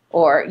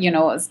 Or, it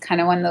was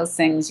kind of one of those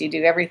things, you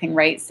do everything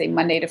right, say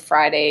Monday to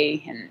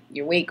Friday, and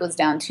your weight goes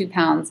down 2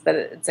 pounds, but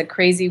it's a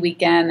crazy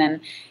weekend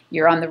and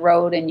you're on the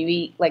road and you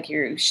eat like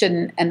you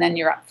shouldn't, and then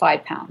you're up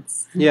 5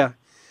 pounds. Yeah.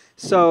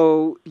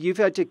 So you've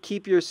had to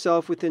keep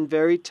yourself within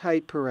very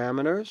tight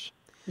parameters.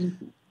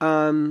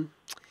 Mm-hmm.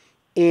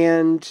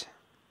 And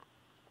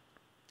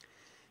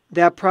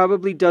that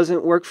probably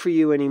doesn't work for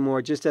you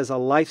anymore, just as a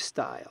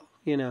lifestyle,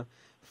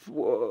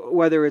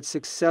 whether it's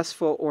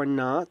successful or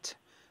not.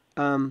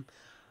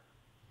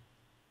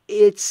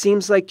 It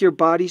seems like your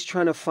body's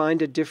trying to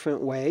find a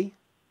different way.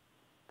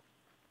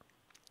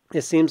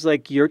 It seems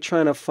like you're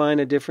trying to find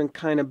a different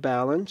kind of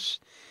balance.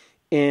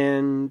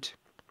 And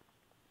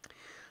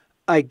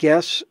I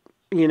guess,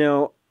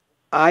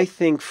 I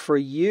think for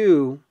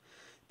you,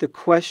 the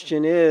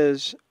question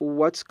is,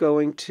 what's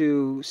going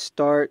to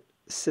start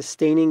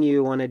sustaining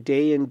you on a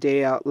day in,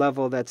 day out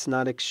level that's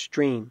not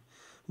extreme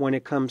when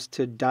it comes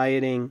to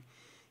dieting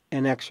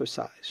and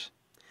exercise?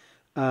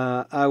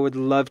 I would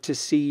love to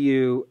see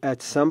you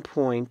at some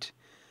point,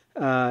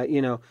 are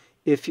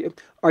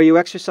you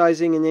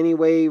exercising in any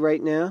way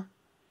right now?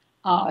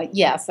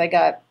 Yes, I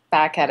got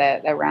back at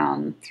it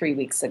around 3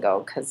 weeks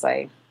ago because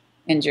I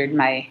injured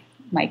my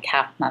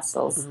calf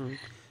muscles. Mm-hmm.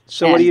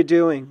 So what are you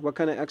doing? What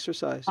kind of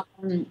exercise?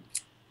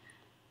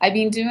 I've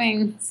been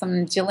doing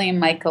some Jillian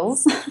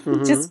Michaels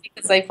Mm-hmm. just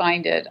because I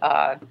find it,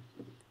 I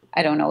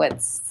don't know,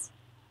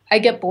 I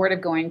get bored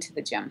of going to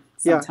the gym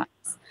sometimes.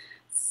 Yeah.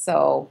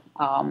 So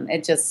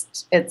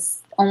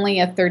it's only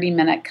a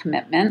 30-minute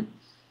commitment.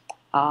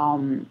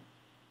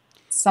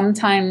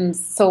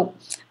 Sometimes, so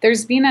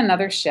there's been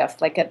another shift.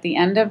 Like at the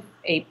end of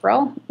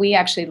April, we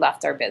actually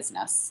left our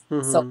business.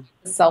 Mm-hmm. So I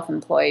was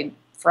self-employed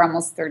for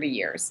almost 30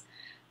 years.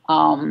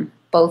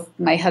 Both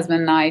my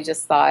husband and I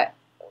just thought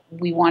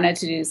we wanted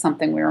to do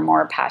something we were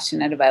more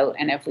passionate about.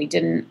 And if we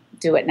didn't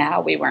do it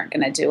now, we weren't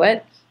going to do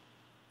it.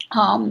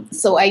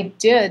 So I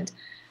did.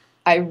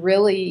 I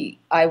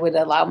would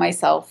allow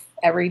myself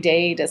every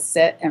day to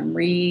sit and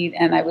read.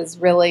 And I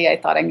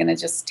thought I'm going to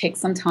just take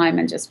some time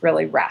and just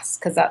really rest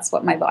because that's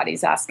what my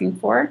body's asking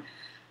for.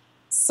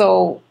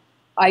 So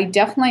I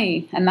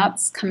definitely, and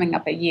that's coming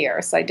up a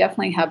year. So I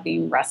definitely have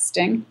been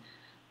resting.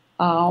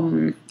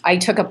 I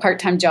took a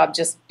part-time job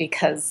just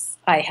because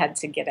I had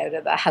to get out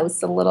of the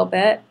house a little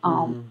bit.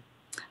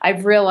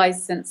 I've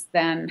realized since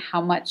then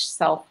how much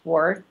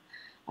self-worth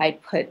I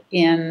put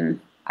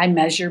in. I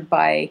measure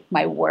by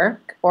my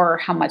work or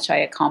how much I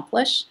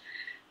accomplish.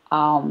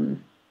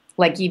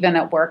 Like even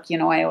at work,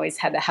 I always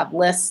had to have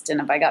lists. And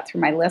if I got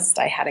through my list,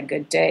 I had a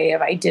good day.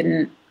 If I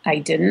didn't, I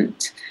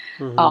didn't.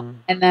 Mm-hmm.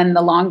 And then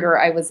the longer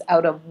I was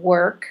out of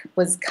work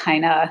was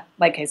kind of,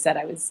 like I said,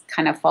 I was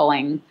kind of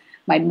falling.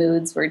 My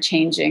moods were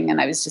changing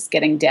and I was just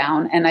getting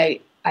down. And I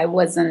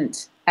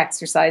wasn't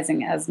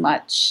exercising as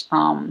much.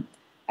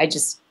 I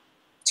just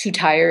too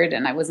tired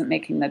and I wasn't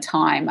making the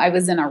time. I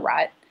was in a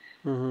rut.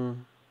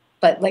 Mm-hmm.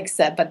 But like I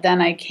said, but then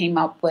I came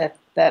up with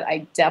that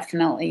I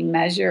definitely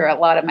measure a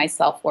lot of my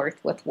self-worth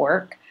with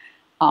work.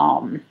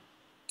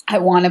 I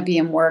want to be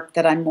in work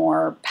that I'm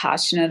more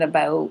passionate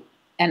about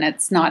and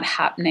it's not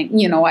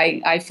happening.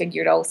 I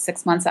figured,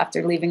 6 months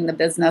after leaving the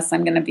business,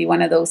 I'm going to be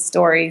one of those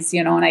stories,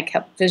 and I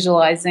kept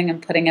visualizing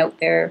and putting out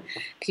there,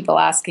 people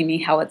asking me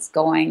how it's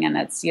going and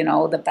it's,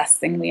 the best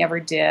thing we ever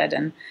did.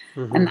 And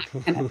that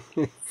kind of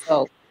thing.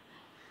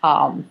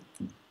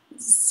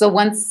 So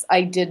once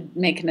I did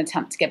make an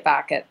attempt to get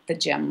back at the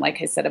gym,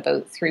 like I said,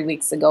 about 3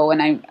 weeks ago,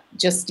 and I'm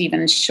just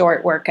even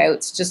short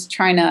workouts, just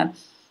trying to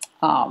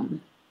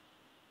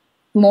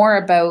more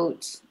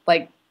about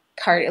like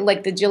cardio,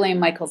 like the Jillian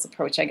Michaels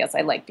approach, I guess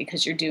I like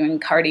because you're doing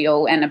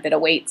cardio and a bit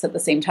of weights at the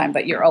same time,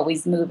 but you're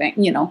always moving.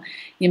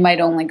 You might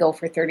only go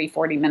for 30,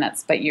 40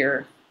 minutes, but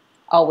you're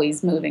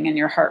always moving and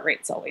your heart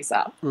rate's always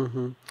up.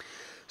 Mm-hmm.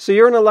 So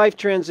you're in a life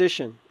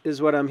transition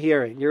is what I'm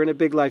hearing. You're in a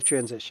big life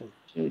transition.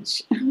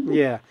 Huge.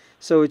 Yeah.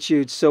 So it's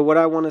huge. So what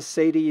I want to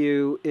say to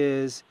you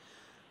is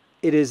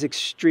it is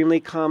extremely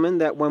common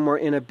that when we're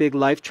in a big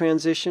life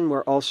transition,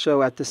 we're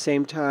also at the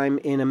same time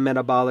in a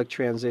metabolic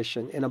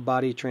transition, in a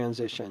body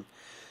transition.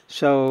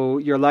 So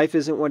your life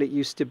isn't what it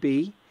used to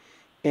be,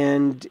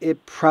 and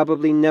it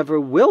probably never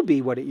will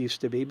be what it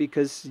used to be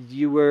because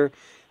you were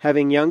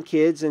having young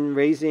kids and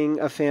raising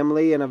a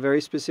family in a very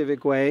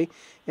specific way,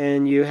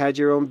 and you had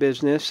your own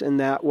business,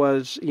 and that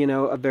was,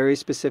 a very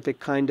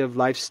specific kind of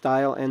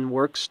lifestyle and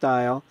work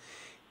style.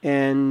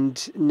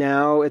 And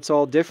now it's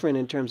all different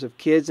in terms of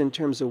kids, in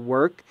terms of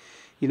work.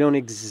 You don't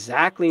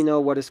exactly know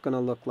what it's going to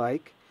look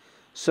like.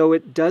 So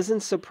it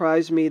doesn't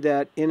surprise me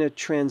that in a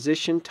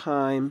transition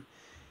time,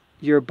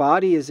 your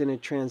body is in a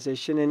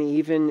transition and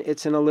even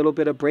it's in a little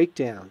bit of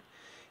breakdown.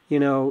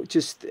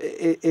 It's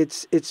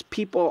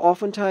people,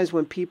 oftentimes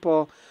when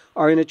people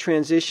are in a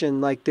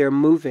transition, like they're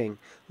moving,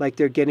 like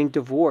they're getting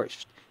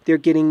divorced, they're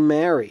getting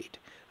married,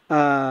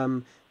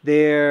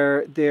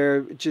 they're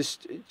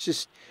just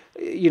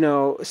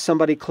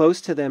somebody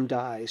close to them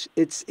dies.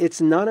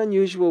 It's not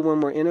unusual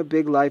when we're in a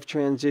big life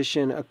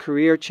transition, a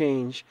career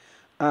change.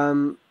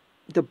 The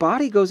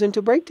body goes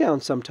into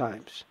breakdown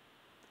sometimes.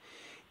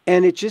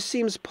 And it just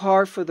seems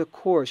par for the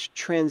course.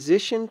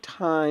 Transition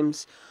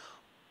times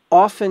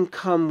often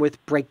come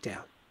with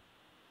breakdown.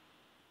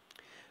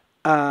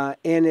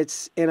 And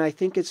I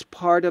think it's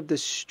part of the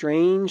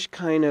strange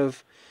kind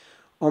of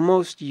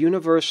almost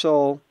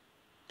universal,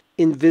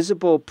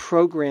 invisible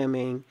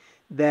programming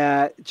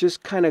that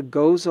just kind of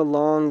goes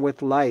along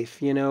with life.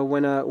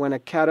 When a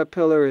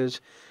caterpillar is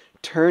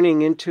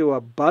turning into a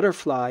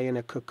butterfly in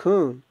a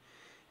cocoon,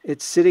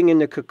 it's sitting in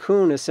the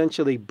cocoon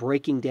essentially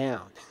breaking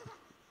down.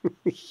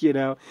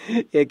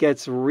 It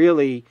gets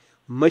really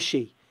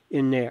mushy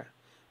in there.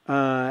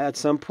 At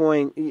some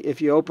point,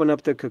 if you open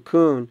up the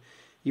cocoon,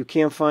 you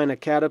can't find a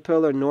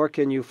caterpillar, nor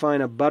can you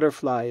find a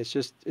butterfly. It's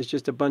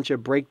just a bunch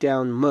of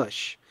breakdown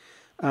mush.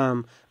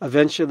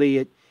 Eventually,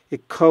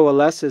 it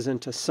coalesces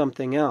into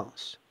something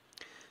else.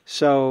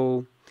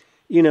 So,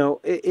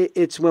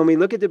 it's when we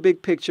look at the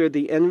big picture,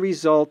 the end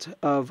result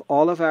of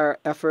all of our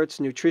efforts,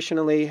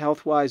 nutritionally,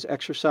 health-wise,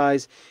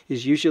 exercise,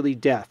 is usually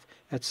death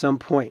at some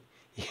point.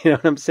 You know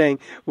what I'm saying?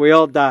 We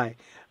all die.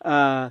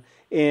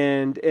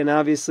 And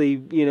obviously,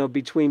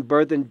 between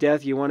birth and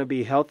death, you want to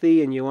be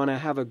healthy and you want to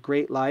have a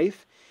great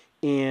life.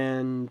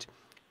 And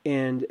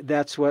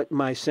that's what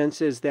my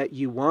sense is that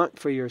you want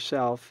for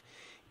yourself.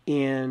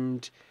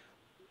 And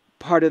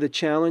part of the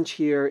challenge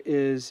here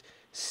is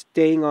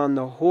staying on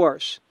the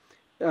horse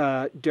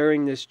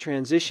during this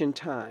transition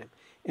time.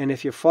 And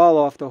if you fall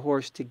off the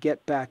horse, to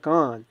get back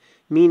on,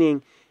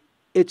 meaning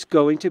it's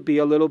going to be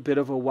a little bit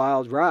of a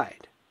wild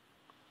ride.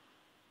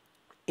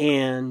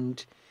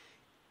 And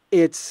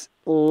it's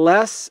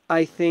less,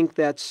 I think,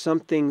 that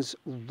something's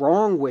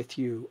wrong with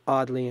you,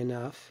 oddly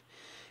enough,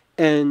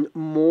 and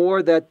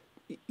more that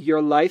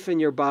your life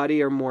and your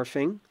body are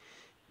morphing.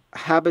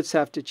 Habits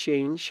have to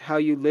change. How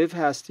you live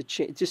has to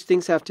change. Just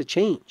things have to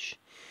change.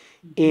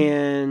 Mm-hmm.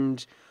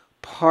 And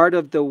part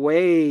of the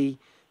way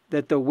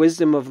that the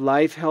wisdom of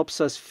life helps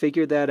us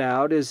figure that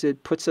out is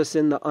it puts us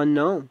in the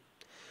unknown.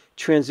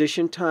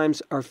 Transition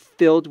times are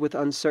filled with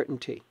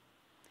uncertainty.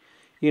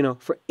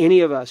 For any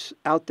of us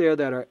out there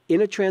that are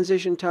in a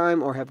transition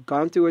time or have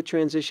gone through a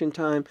transition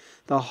time,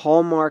 the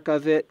hallmark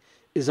of it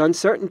is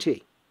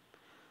uncertainty.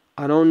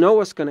 I don't know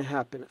what's going to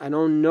happen. I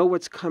don't know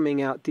what's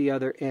coming out the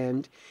other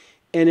end.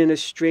 And in a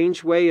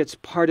strange way, it's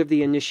part of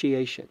the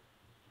initiation.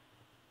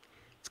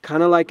 It's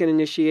kind of like an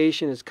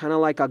initiation. It's kind of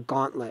like a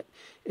gauntlet.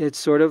 It's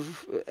sort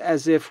of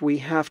as if we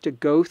have to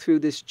go through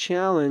this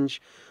challenge,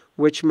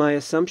 which my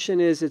assumption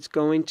is it's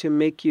going to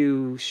make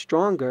you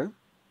stronger.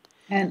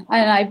 And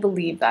I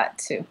believe that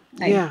too.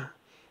 Yeah.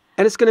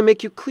 And it's going to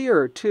make you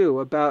clearer too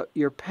about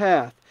your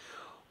path.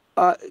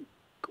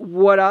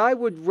 What I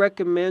would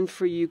recommend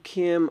for you,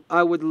 Kim,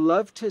 I would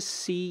love to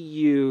see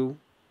you,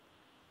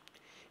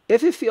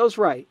 if it feels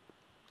right,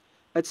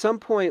 at some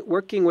point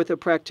working with a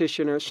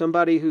practitioner,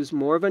 somebody who's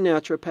more of a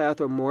naturopath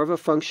or more of a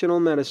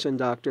functional medicine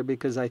doctor,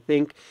 because I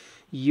think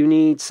you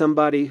need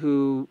somebody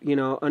who,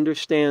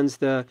 understands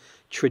the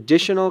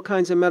traditional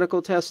kinds of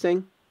medical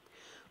testing,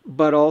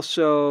 but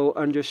also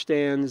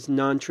understands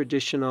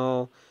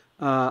non-traditional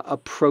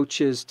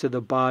approaches to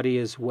the body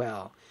as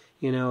well.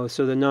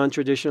 So the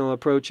non-traditional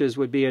approaches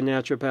would be a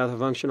naturopath, a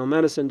functional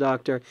medicine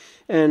doctor,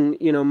 and,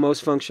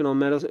 most functional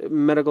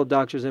medical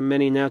doctors and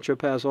many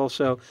naturopaths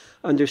also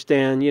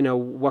understand,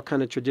 what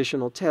kind of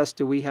traditional tests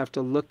do we have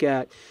to look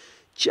at,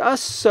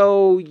 just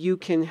so you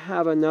can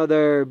have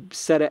another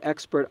set of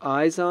expert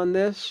eyes on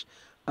this.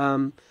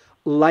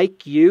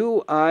 Like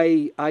you,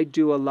 I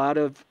do a lot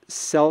of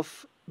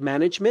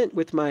self-management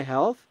with my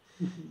health.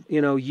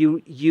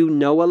 Mm-hmm. You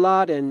know a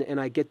lot, and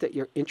I get that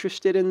you're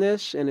interested in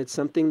this, and it's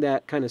something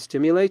that kind of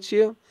stimulates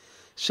you.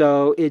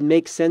 So it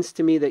makes sense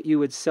to me that you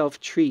would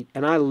self-treat,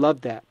 and I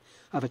love that.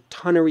 I have a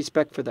ton of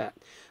respect for that.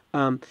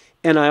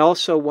 And I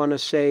also want to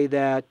say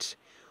that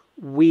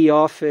we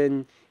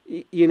often,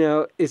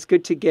 it's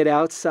good to get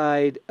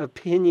outside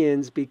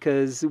opinions,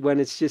 because when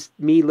it's just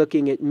me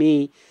looking at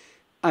me,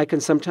 I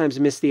can sometimes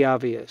miss the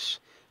obvious,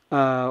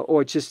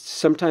 or just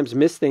sometimes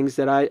miss things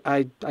that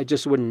I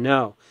just wouldn't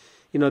know.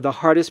 The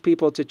hardest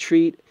people to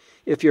treat,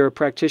 if you're a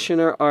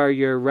practitioner, are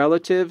your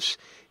relatives,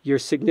 your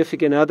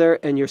significant other,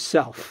 and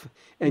yourself,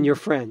 and your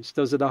friends.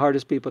 Those are the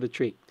hardest people to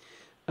treat.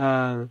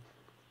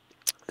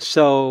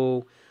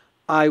 So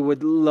I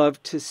would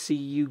love to see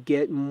you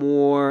get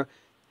more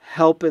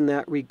help in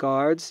that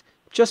regards,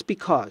 just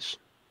because.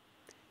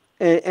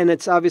 And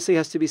it's obviously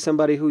has to be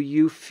somebody who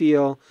you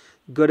feel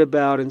good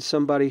about and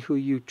somebody who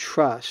you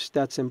trust.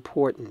 That's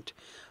important.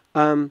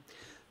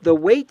 The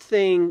weight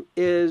thing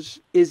is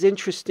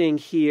interesting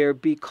here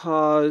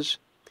because,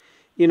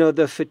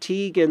 the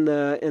fatigue and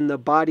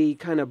the body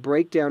kind of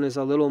breakdown is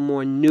a little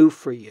more new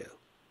for you,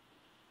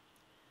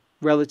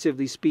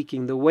 relatively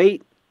speaking. The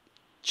weight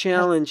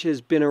challenge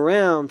has been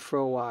around for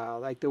a while,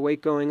 like the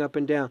weight going up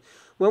and down.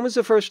 When was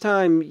the first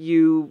time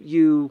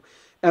you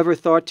ever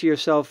thought to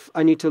yourself,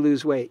 I need to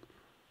lose weight?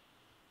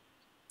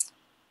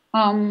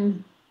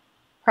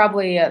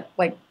 Probably at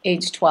like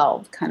age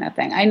 12 kind of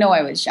thing. I know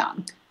I was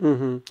young.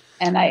 Mm-hmm.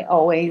 And I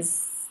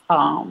always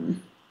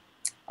kind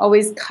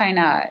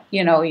of,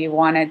 you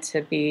wanted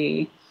to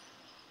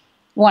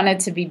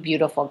be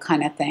beautiful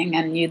kind of thing.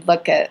 And you'd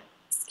look at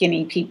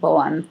skinny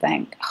people and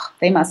think, oh,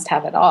 they must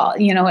have it all.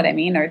 You know what I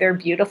mean? Or they're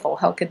beautiful.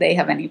 How could they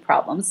have any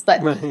problems?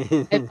 But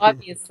I've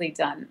obviously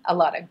done a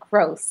lot of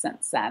growth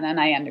since then. And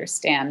I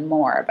understand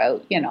more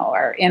about,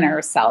 our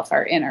inner self,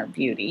 our inner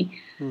beauty.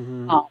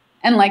 Mm-hmm.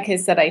 And like I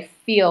said, I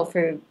feel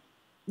for,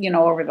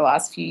 over the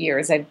last few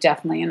years, I'm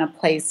definitely in a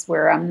place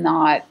where I'm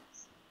not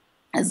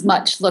as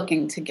much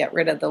looking to get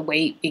rid of the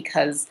weight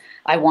because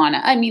I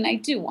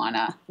do want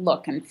to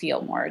look and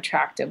feel more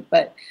attractive,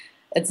 but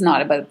it's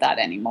not about that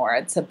anymore.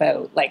 It's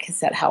about, like I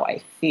said, how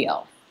I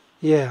feel.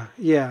 Yeah,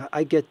 yeah,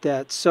 I get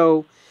that.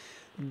 So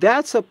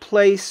that's a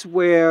place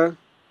where,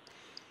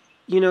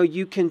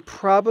 you can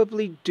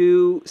probably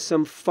do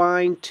some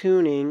fine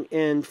tuning,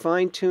 and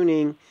fine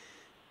tuning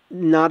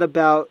not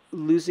about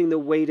losing the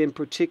weight in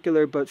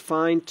particular, but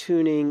fine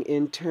tuning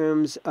in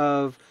terms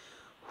of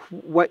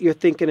what you're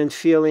thinking and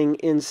feeling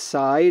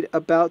inside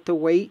about the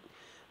weight.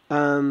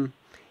 Um,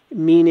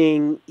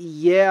 Meaning,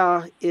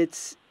 yeah,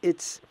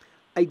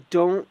 I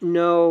don't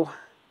know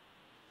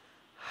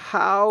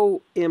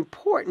how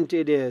important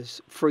it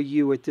is for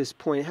you at this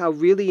point, how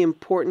really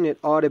important it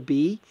ought to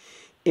be.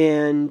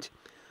 And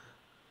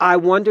I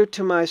wonder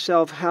to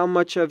myself how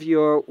much of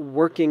your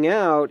working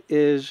out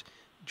is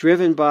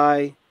driven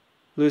by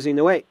losing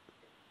the weight.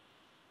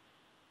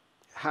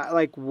 How,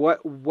 like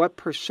what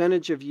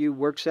percentage of you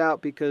works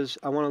out because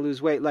I want to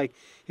lose weight? Like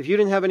if you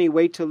didn't have any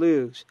weight to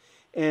lose,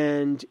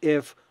 and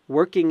if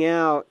working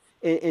out,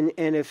 and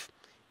if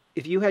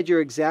you had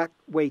your exact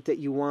weight that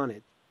you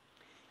wanted,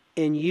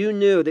 and you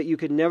knew that you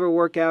could never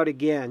work out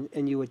again,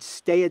 and you would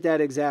stay at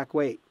that exact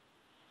weight,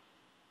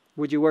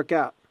 would you work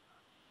out?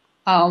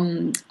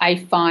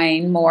 I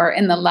find more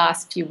in the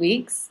last few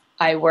weeks,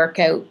 I work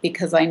out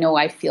because I know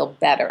I feel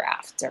better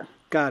after.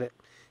 Got it.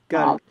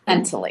 Got it.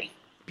 Mentally.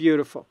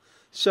 Beautiful.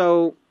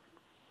 So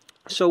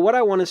what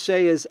I want to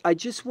say is I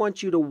just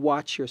want you to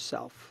watch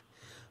yourself.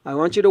 I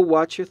want you to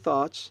watch your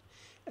thoughts,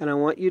 and I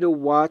want you to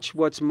watch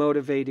what's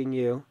motivating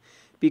you,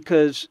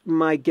 because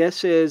my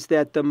guess is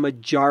that the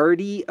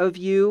majority of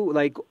you,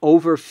 like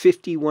over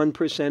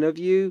 51% of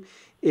you,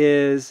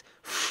 is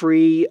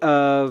free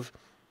of,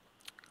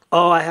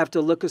 oh, I have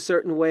to look a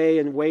certain way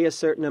and weigh a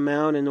certain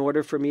amount in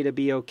order for me to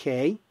be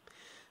okay,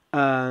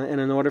 and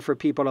in order for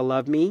people to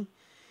love me.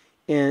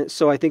 And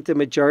so I think the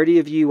majority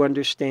of you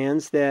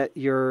understands that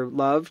you're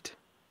loved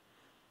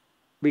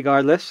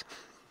regardless.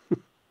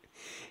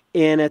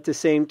 And at the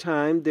same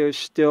time, there's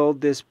still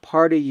this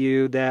part of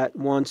you that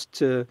wants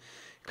to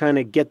kind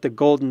of get the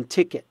golden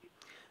ticket.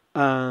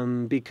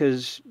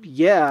 Because,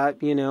 yeah,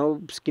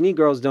 skinny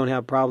girls don't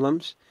have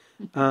problems.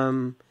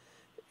 In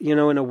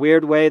a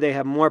weird way, they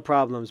have more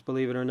problems,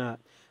 believe it or not.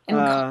 And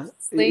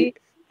consciously,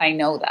 I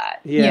know that.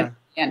 Yeah.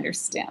 I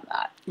understand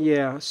that.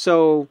 Yeah.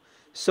 So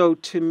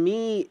to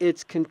me,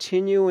 it's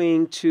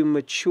continuing to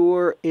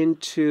mature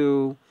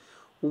into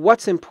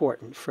what's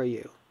important for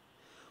you.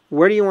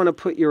 Where do you want to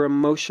put your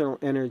emotional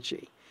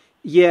energy?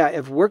 Yeah,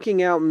 if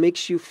working out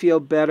makes you feel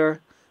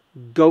better,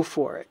 go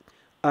for it.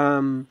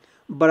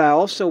 But I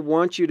also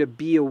want you to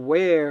be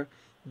aware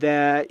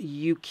that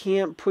you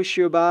can't push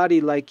your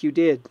body like you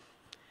did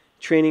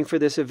training for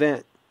this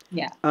event.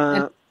 Yeah.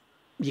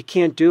 You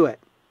can't do it.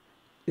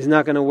 It's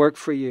not going to work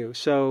for you.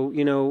 So,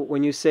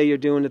 when you say you're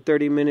doing a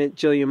 30-minute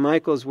Jillian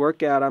Michaels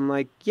workout, I'm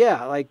like,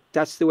 yeah, like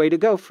that's the way to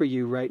go for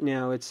you right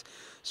now. It's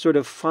sort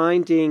of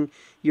finding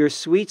your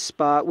sweet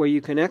spot where you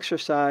can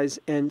exercise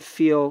and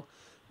feel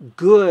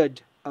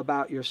good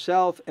about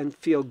yourself and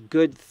feel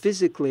good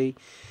physically,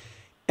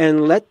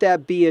 and let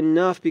that be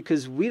enough,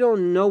 because we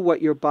don't know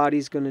what your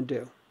body's going to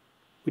do.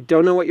 We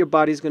don't know what your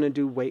body's going to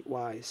do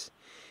weight-wise.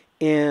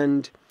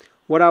 And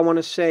what I want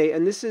to say,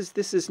 and this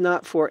is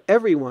not for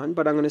everyone,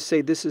 but I'm going to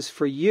say this is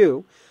for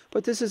you,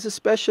 but this is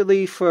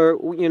especially for,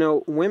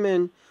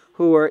 women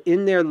who are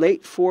in their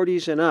late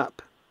 40s and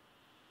up,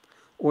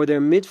 or their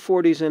mid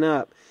 40s and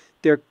up.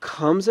 There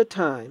comes a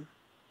time,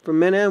 for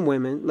men and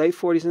women, late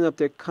 40s and up,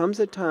 there comes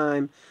a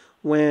time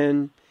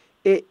when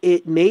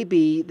it may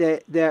be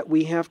that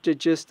we have to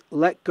just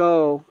let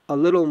go a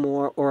little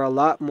more or a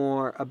lot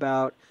more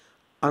about,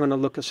 I'm going to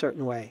look a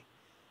certain way,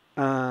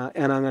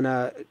 and I'm going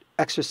to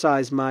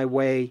exercise my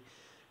way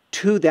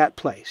to that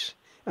place.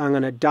 I'm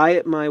going to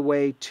diet my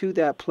way to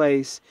that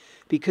place,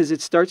 because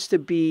it starts to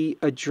be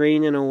a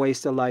drain and a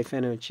waste of life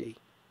energy.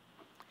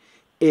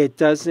 It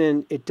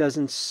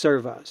doesn't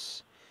serve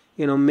us.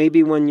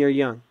 Maybe when you're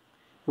young,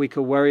 we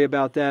could worry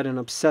about that and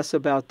obsess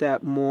about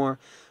that more.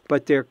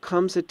 But there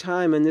comes a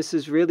time, and this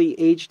is really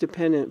age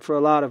dependent for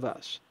a lot of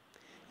us.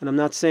 And I'm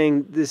not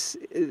saying this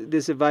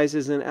advice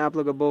isn't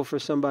applicable for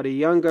somebody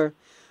younger,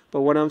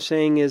 but what I'm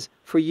saying is,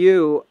 for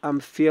you, I'm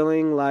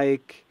feeling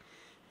like,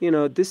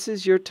 this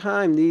is your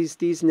time.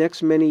 These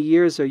next many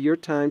years are your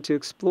time to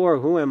explore.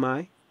 Who am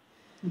I?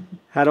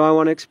 How do I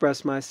want to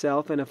express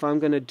myself? And if I'm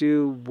going to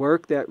do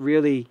work that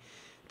really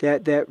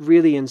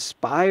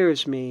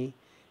inspires me,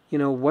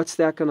 what's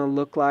that going to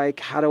look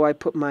like? How do I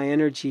put my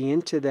energy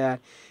into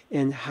that?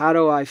 And how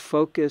do I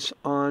focus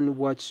on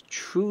what's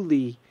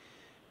truly,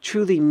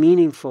 truly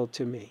meaningful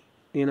to me,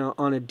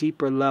 on a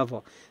deeper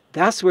level?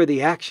 That's where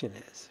the action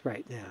is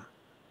right now,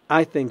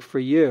 I think, for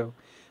you.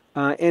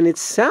 And it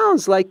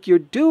sounds like you're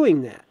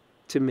doing that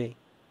to me.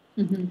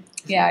 Mm-hmm.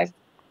 Yeah, I've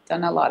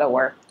done a lot of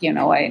work.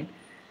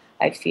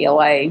 I feel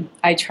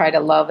I try to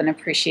love and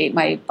appreciate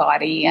my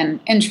body. And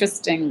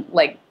interesting,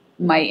 like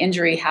my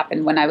injury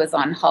happened when I was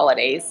on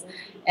holidays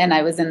and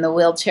I was in the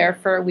wheelchair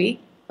for a week.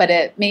 But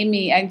it made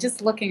me, I'm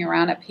just looking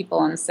around at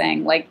people and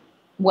saying, like,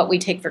 what we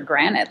take for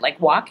granted, like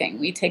walking,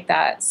 we take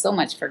that so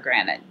much for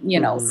granted,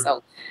 Mm-hmm.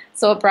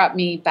 So it brought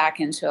me back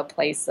into a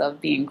place of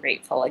being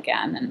grateful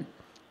again. And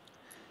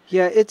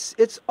Yeah,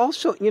 it's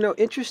also,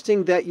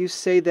 interesting that you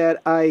say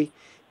that.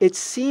 It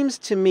seems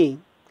to me,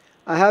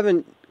 I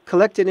haven't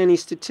collected any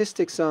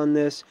statistics on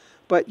this,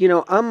 but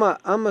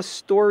I'm a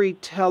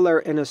storyteller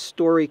and a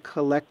story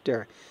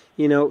collector.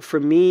 For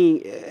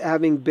me,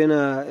 having been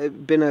a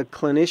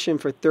clinician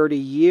for 30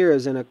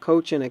 years and a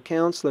coach and a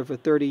counselor for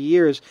 30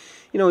 years,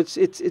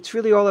 it's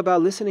really all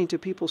about listening to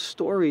people's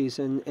stories,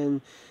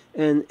 and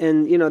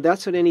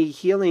that's what any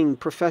healing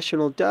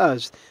professional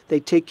does. They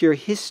take your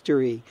his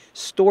story.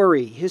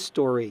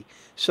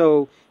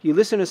 So you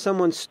listen to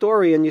someone's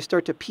story and you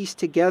start to piece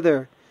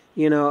together,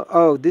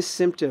 oh, this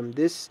symptom,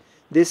 this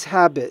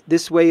habit,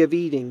 this way of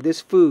eating,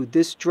 this food,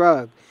 this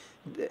drug.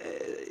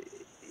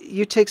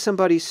 You take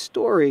somebody's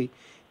story,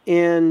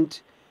 and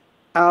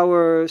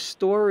our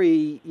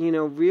story,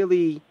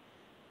 really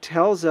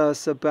tells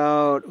us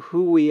about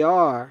who we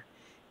are.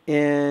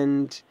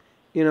 And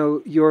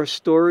your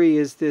story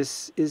is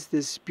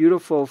this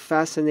beautiful,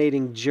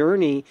 fascinating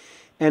journey,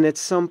 and at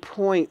some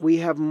point we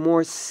have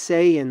more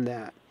say in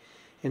that,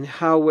 and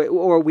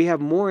we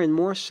have more and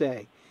more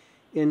say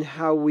in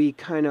how we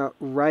kind of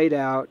write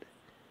out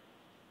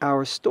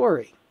our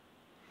story.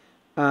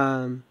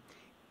 And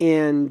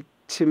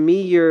to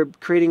me, you're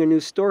creating a new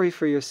story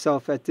for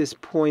yourself at this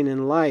point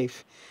in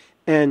life.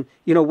 And,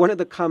 one of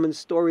the common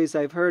stories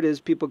I've heard is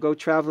people go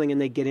traveling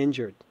and they get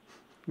injured.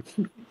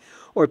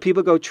 Or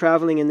people go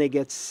traveling and they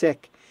get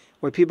sick.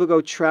 Or people go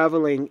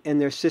traveling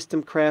and their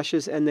system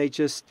crashes and they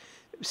just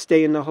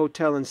stay in the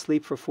hotel and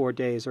sleep for 4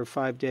 days or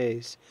 5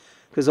 days.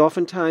 Because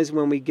oftentimes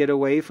when we get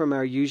away from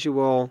our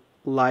usual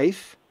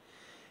life,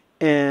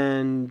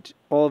 and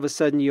all of a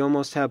sudden you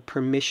almost have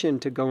permission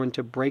to go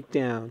into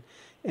breakdown,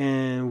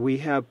 and we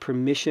have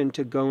permission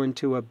to go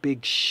into a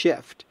big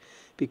shift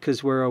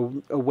because we're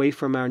away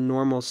from our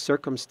normal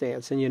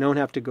circumstance, and you don't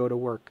have to go to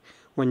work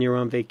when you're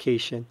on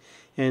vacation,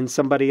 and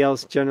somebody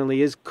else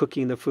generally is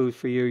cooking the food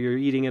for you. You're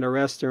eating in a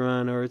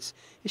restaurant, or it's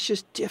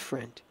just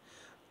different.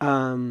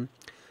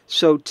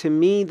 So to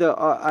me,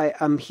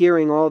 I'm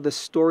hearing all the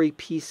story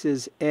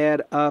pieces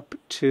add up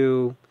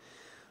to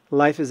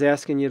life is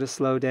asking you to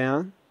slow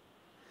down.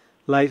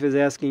 Life is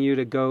asking you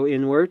to go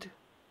inward.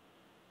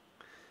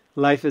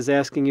 Life is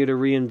asking you to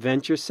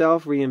reinvent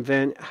yourself,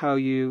 reinvent how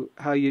you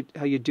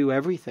do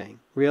everything,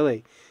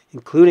 really,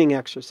 including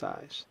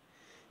exercise,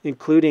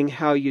 including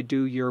how you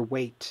do your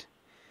weight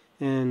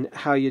and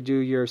how you do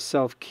your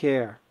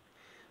self-care.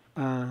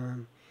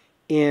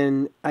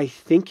 And I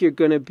think you're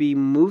going to be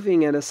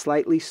moving at a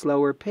slightly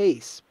slower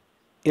pace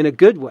in a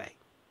good way.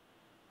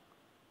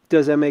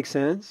 Does that make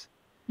sense?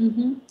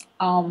 Mm-hmm.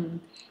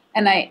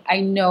 And I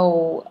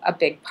know a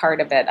big part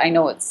of it, I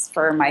know it's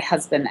for my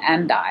husband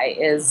and I,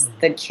 is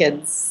the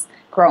kids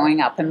growing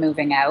up and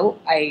moving out.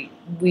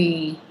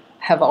 We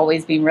have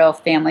always been real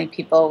family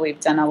people. We've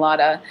done a lot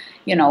of,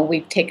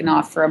 we've taken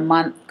off for a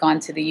month, gone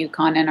to the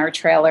Yukon in our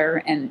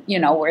trailer, and,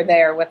 we're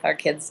there with our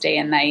kids day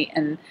and night.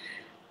 And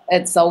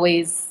it's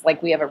always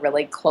like we have a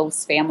really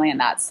close family in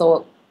that.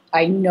 So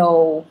I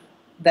know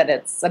that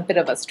it's a bit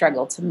of a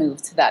struggle to move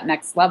to that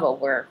next level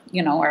where,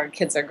 our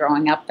kids are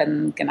growing up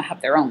and going to have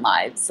their own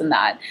lives and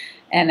that.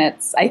 And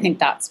I think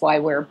that's why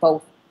we're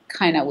both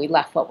we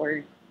left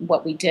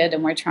what we did,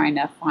 and we're trying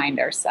to find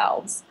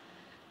ourselves.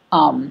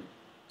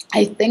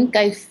 I think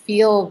I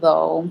feel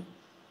though,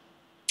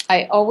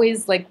 I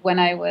always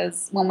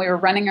when we were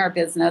running our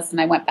business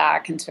and I went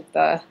back and took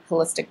the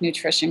holistic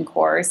nutrition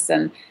course,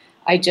 and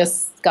I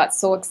just got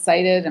so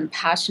excited and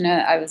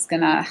passionate. I was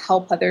going to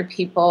help other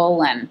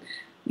people, and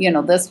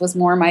this was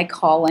more my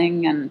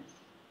calling.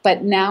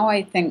 But now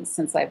I think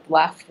since I've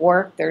left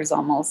work, there's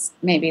almost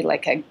maybe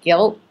like a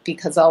guilt,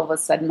 because all of a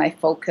sudden my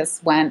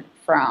focus went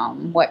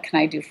from what can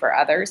I do for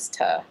others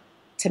to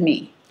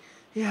me.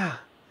 Yeah.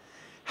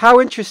 How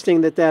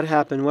interesting that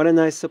happened. What a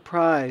nice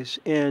surprise.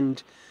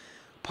 And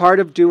part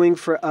of doing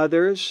for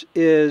others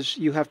is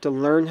you have to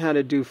learn how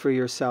to do for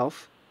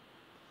yourself.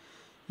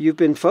 You've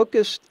been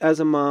focused as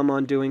a mom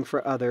on doing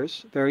for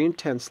others very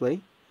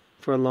intensely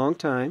for a long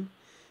time.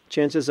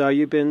 Chances are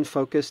you've been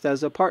focused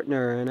as a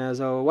partner and as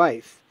a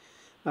wife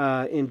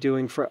in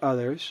doing for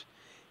others.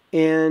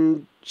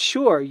 And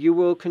sure, you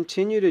will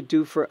continue to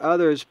do for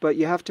others, but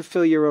you have to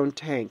fill your own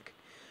tank.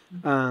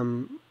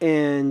 And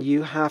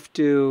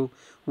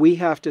we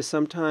have to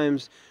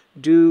sometimes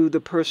do the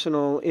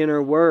personal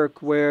inner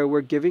work where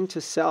we're giving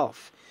to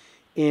self.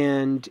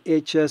 And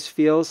it just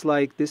feels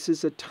like this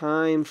is a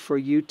time for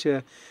you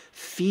to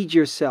feed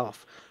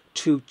yourself,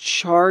 to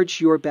charge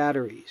your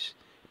batteries,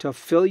 to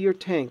fill your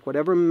tank,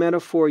 whatever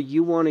metaphor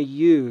you want to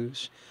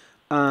use.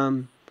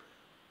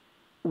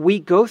 We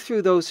go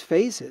through those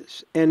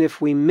phases, and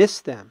if we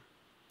miss them,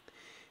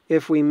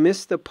 if we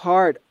miss the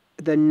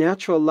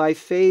natural life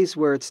phase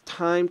where it's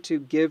time to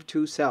give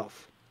to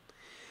self,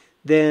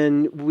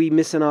 then we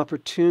miss an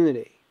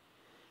opportunity.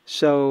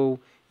 So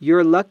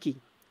you're lucky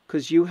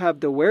because you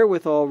have the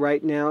wherewithal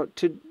right now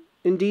to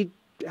indeed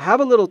have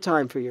a little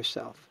time for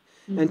yourself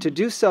and to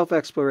do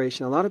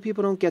self-exploration. A lot of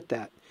people don't get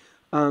that.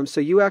 So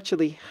you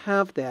actually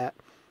have that.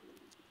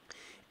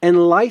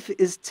 And life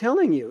is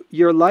telling you.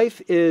 Your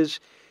life is,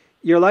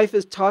 Your life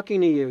is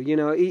talking to you. You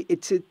know,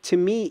 to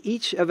me,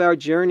 each of our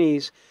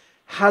journeys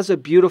has a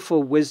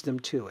beautiful wisdom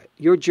to it.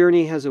 Your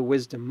journey has a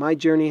wisdom. My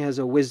journey has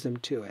a wisdom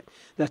to it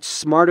that's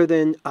smarter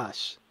than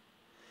us.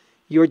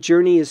 Your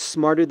journey is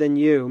smarter than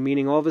you,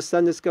 meaning all of a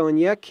sudden it's going,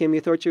 yeah, Kim, you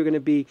thought you were going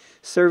to be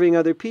serving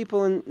other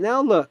people, and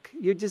now look,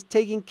 you're just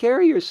taking care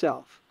of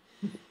yourself.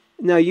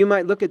 Now, you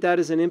might look at that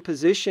as an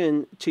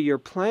imposition to your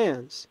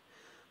plans,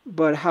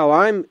 but how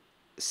I'm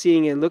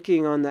seeing it,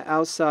 looking on the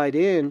outside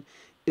in,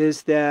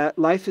 is that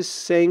life is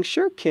saying,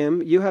 sure,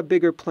 Kim, you have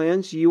bigger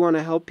plans. You want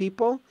to help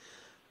people.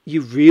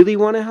 You really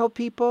want to help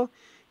people.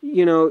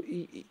 You know,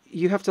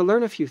 you have to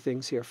learn a few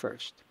things here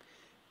first.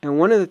 And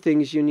one of the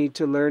things you need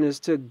to learn is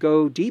to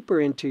go deeper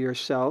into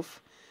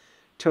yourself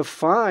to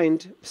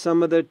find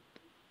some of the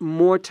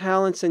more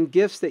talents and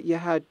gifts that you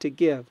had to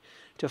give,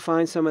 to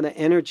find some of the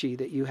energy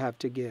that you have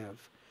to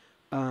give.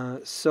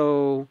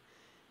 So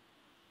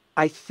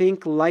I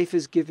think life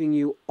is giving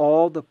you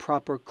all the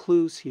proper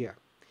clues here.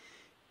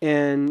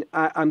 And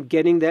I'm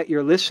getting that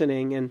you're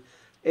listening. And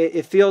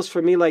it feels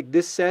for me like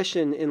this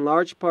session in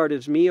large part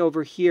is me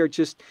over here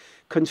just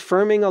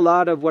confirming a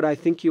lot of what I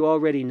think you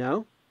already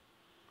know.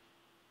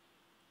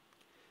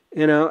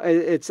 You know,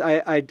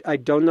 I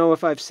don't know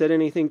if I've said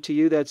anything to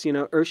you that's, you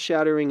know,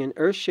 earth-shattering and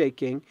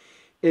earth-shaking.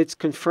 It's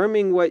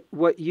confirming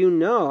what you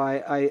know.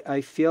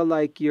 I feel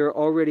like you're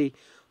already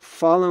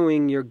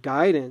following your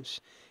guidance.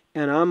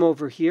 And I'm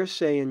over here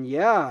saying,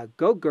 yeah,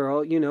 go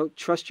girl, you know,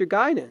 trust your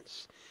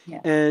guidance.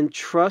 Yeah. And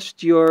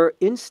trust your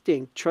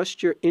instinct,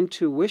 trust your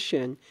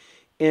intuition.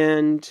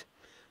 And,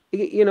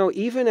 you know,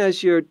 even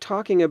as you're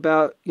talking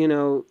about, you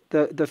know,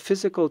 the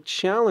physical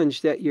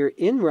challenge that you're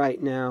in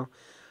right now,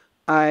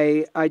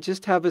 I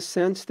just have a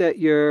sense that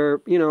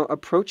you're, you know,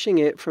 approaching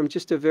it from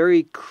just a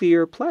very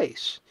clear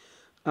place.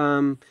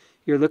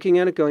 You're looking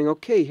at it going,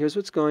 okay, here's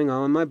what's going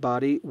on in my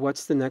body.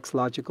 What's the next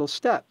logical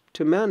step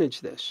to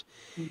manage this?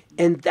 Mm-hmm.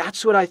 And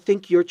that's what I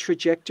think your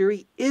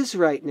trajectory is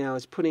right now,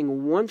 is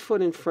putting one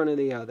foot in front of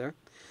the other.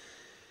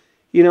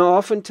 You know,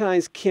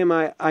 oftentimes, Kim,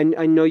 I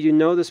know you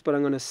know this, but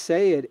I'm going to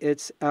say it.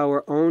 It's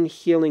our own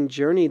healing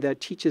journey that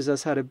teaches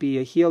us how to be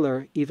a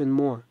healer even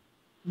more.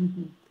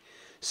 Mm-hmm.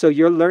 So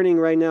you're learning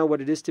right now what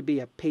it is to be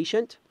a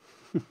patient,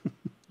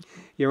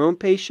 your own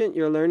patient.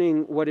 You're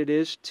learning what it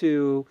is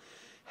to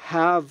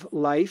have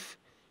life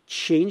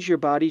change your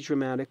body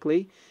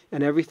dramatically,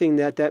 and everything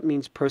that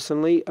means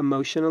personally,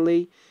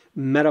 emotionally,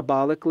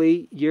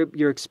 metabolically.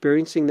 You're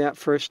experiencing that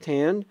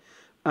firsthand.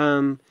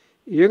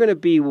 You're going to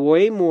be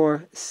way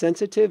more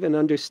sensitive and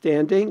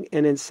understanding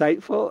and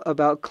insightful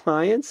about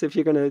clients if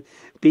you're going to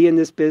be in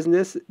this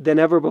business than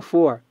ever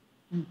before.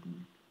 Mm-hmm.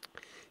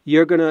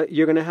 You're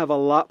gonna have a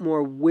lot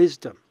more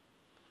wisdom,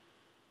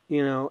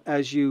 you know,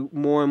 as you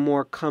more and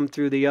more come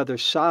through the other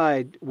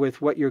side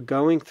with what you're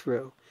going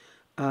through.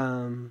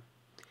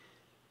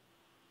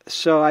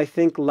 So I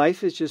think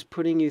life is just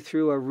putting you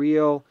through a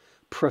real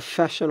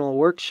professional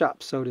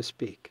workshop, so to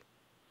speak.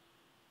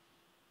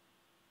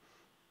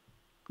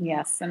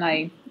 Yes, and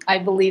I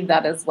believe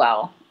that as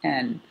well.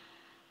 And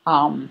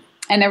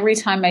every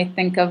time I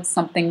think of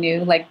something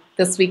new, like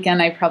this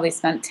weekend, I probably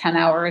spent 10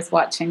 hours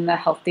watching the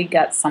Healthy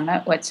Gut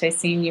Summit, which I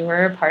seen you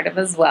were a part of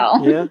as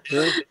well. Yeah,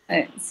 yeah.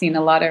 I've seen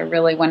a lot of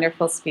really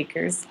wonderful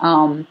speakers.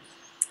 And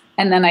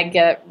then I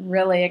get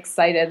really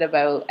excited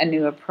about a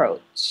new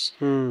approach.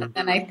 And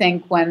I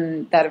think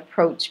when that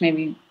approach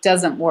maybe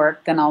doesn't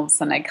work, then all of a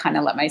sudden I kind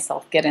of let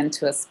myself get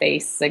into a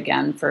space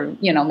again for,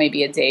 you know,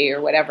 maybe a day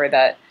or whatever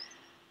that,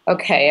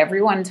 okay,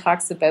 everyone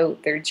talks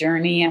about their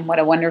journey and what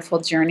a wonderful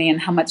journey and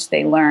how much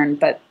they learn,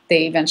 but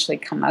they eventually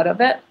come out of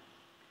it.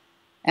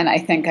 And I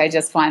think I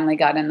just finally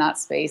got in that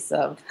space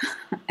of,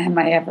 am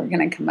I ever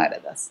going to come out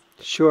of this?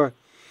 Sure.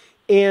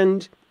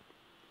 And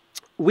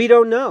we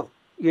don't know,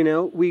 you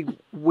know, we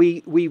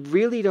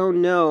really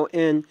don't know.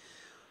 And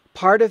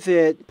part of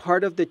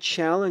the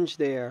challenge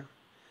there,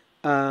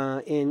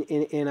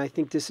 and I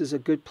think this is a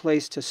good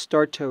place to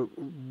start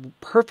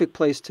perfect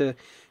place to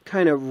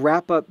kind of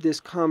wrap up this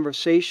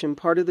conversation.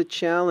 Part of the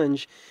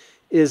challenge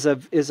is I'm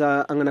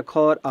going to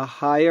call it a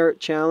higher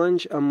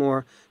challenge, a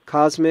more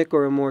cosmic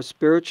or a more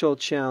spiritual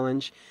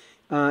challenge,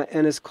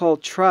 and it's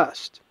called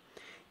trust.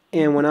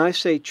 And when I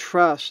say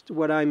trust,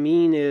 what I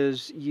mean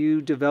is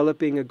you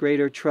developing a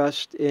greater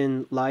trust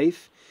in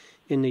life,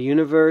 in the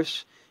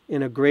universe,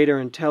 in a greater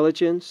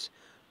intelligence,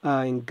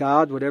 in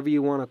God, whatever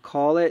you want to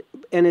call it.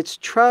 And it's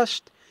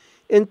trust,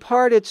 in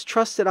part, it's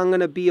trust that I'm going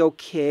to be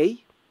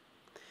okay.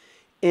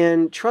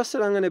 And trust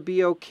that I'm going to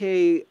be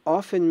okay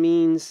often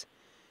means,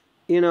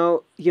 you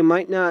know, you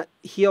might not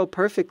heal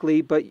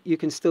perfectly, but you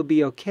can still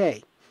be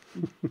okay.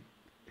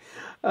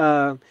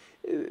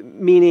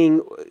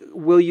 Meaning,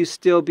 will you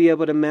still be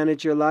able to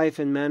manage your life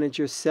and manage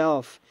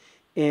yourself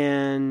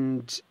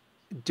and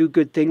do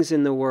good things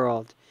in the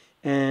world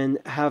and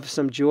have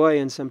some joy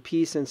and some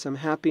peace and some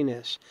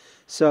happiness?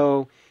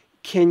 So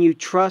can you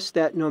trust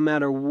that no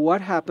matter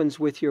what happens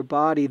with your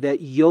body, that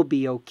you'll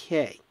be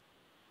okay?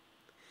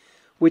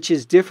 Which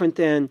is different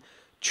than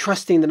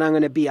trusting that I'm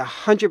going to be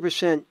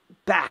 100%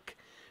 back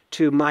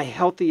to my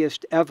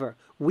healthiest ever.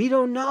 We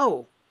don't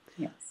know.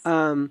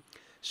 Yes.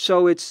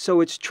 So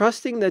it's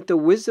trusting that the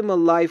wisdom of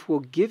life will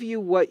give you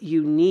what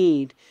you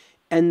need,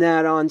 and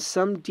that on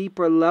some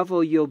deeper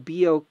level you'll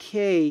be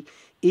okay,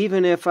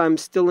 even if I'm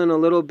still in a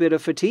little bit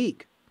of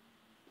fatigue.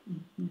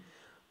 Mm-hmm.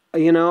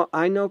 You know,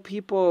 I know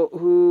people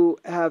who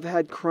have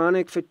had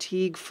chronic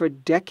fatigue for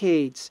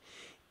decades,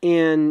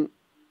 and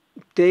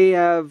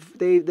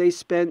they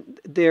spent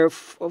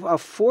a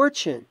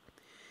fortune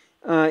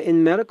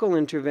in medical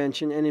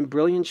intervention and in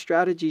brilliant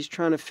strategies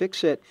trying to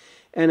fix it.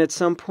 And at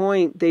some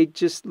point, they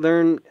just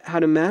learn how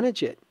to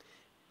manage it.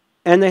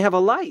 And they have a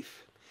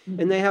life, Mm-hmm.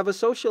 and they have a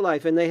social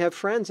life, and they have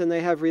friends, and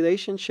they have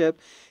relationship.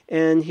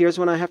 And here's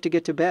when I have to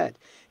get to bed,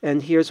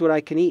 and here's what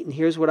I can eat, and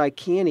here's what I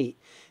can't eat,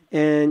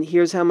 and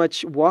here's how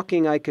much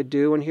walking I could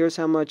do, and here's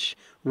how much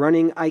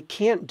running I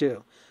can't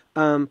do.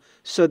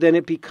 So then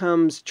it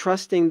becomes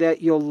trusting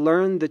that you'll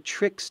learn the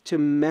tricks to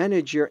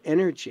manage your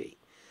energy.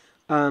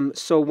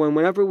 So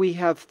whenever we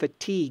have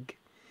fatigue,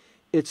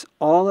 it's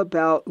all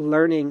about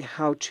learning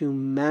how to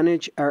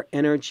manage our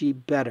energy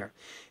better.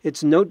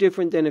 It's no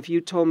different than if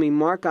you told me,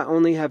 Mark, I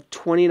only have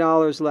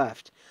 $20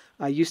 left.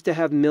 I used to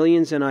have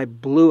millions and I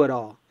blew it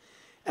all.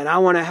 And I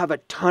want to have a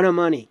ton of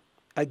money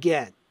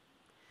again.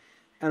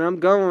 And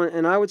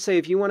I would say,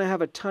 if you want to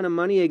have a ton of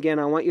money again,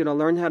 I want you to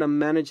learn how to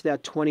manage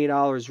that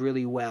 $20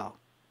 really well.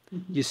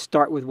 Mm-hmm. You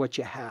start with what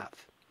you have.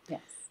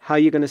 Yes. How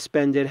you're going to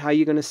spend it, how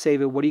you're going to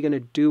save it, what are you going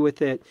to do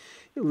with it.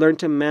 Learn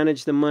to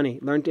manage the money.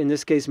 Learn to, in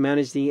this case,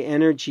 manage the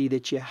energy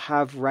that you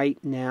have right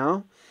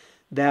now.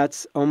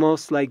 That's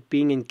almost like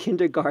being in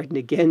kindergarten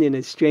again in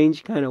a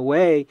strange kind of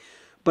way.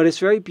 But it's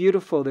very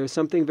beautiful. There's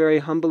something very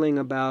humbling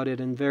about it,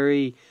 and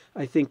very,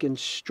 I think,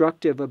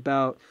 instructive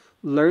about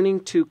learning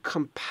to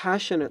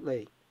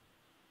compassionately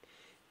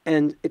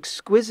and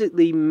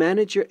exquisitely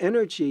manage your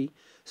energy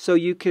so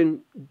you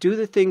can do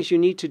the things you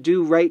need to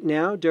do right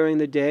now during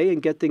the day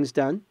and get things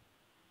done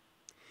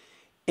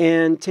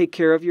and take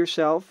care of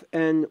yourself.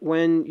 And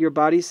when your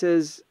body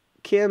says,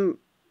 Kim,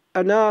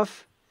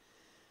 enough,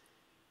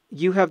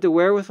 you have the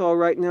wherewithal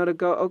right now to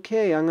go,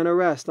 okay, I'm going to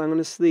rest, I'm going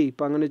to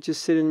sleep, I'm going to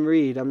just sit and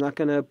read, I'm not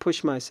going to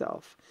push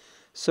myself.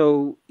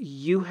 So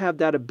you have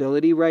that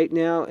ability right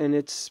now, and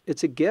it's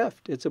a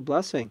gift. It's a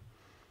blessing.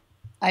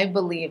 I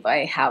believe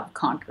I have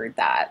conquered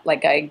that.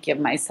 Like, I give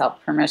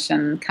myself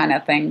permission kind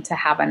of thing to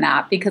have a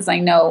nap, because I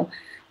know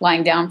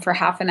lying down for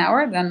half an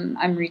hour, then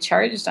I'm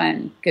recharged,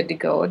 I'm good to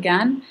go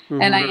again.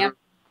 Mm-hmm. And I am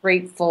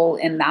grateful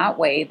in that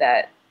way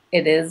that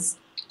it is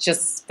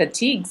just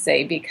fatigue,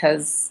 say,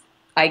 because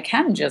I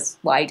can just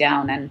lie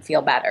down and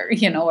feel better,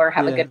 or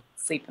have a good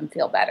sleep and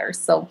feel better.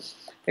 So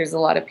there's a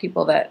lot of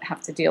people that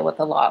have to deal with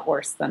a lot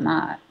worse than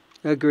that.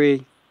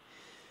 Agree.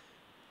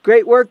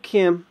 Great work,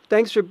 Kim.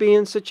 Thanks for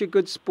being such a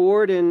good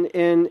sport, and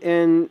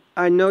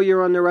I know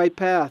you're on the right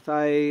path.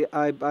 I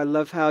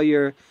love how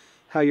you're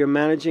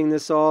managing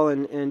this all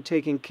and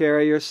taking care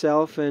of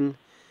yourself, and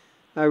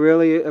I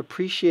really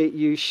appreciate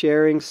you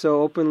sharing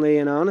so openly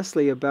and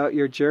honestly about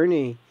your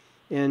journey.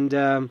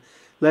 And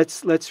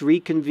let's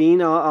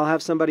reconvene. I'll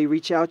have somebody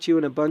reach out to you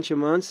in a bunch of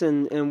months,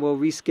 and we'll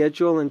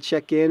reschedule and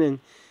check in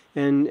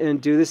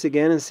and do this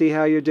again and see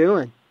how you're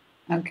doing.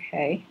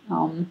 Okay.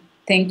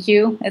 Thank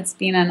you. It's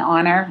been an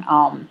honor.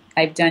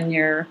 I've done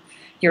your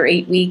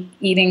 8-week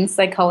eating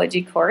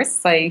psychology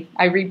course. I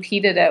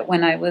repeated it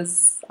when I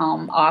was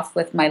off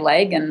with my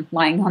leg and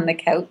lying on the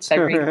couch. I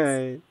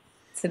read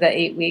to the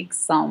 8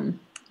 weeks.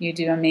 You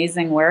do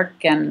amazing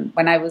work. And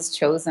when I was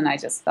chosen, I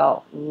just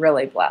felt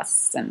really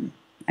blessed and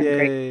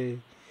great.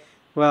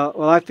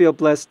 Well, I feel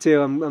blessed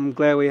too. I'm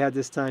glad we had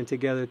this time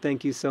together.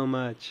 Thank you so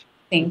much.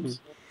 Thank you.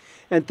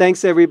 And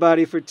thanks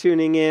everybody for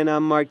tuning in.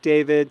 I'm Marc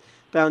David,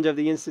 founder of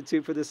the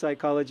Institute for the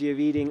Psychology of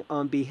Eating,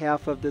 on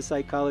behalf of the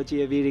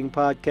Psychology of Eating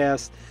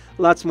podcast.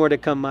 Lots more to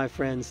come, my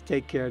friends.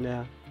 Take care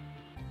now.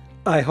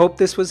 I hope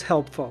this was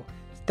helpful.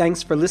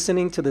 Thanks for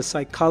listening to the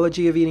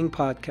Psychology of Eating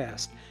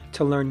podcast.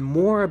 To learn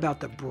more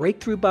about the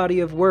breakthrough body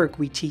of work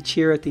we teach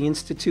here at the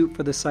Institute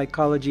for the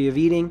Psychology of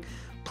Eating,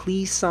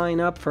 please sign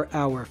up for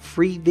our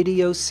free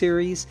video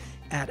series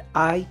at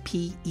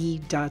ipe.tips.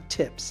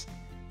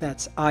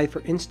 That's I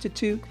for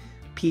Institute,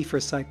 P for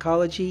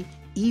Psychology,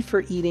 E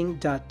for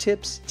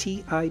Eating.tips,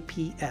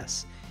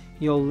 TIPS.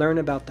 You'll learn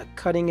about the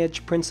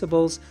cutting-edge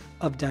principles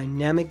of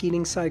dynamic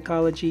eating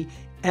psychology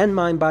and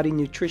mind-body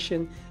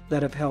nutrition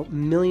that have helped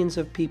millions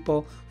of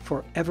people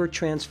forever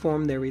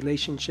transform their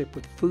relationship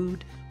with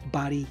food,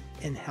 body,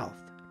 and health.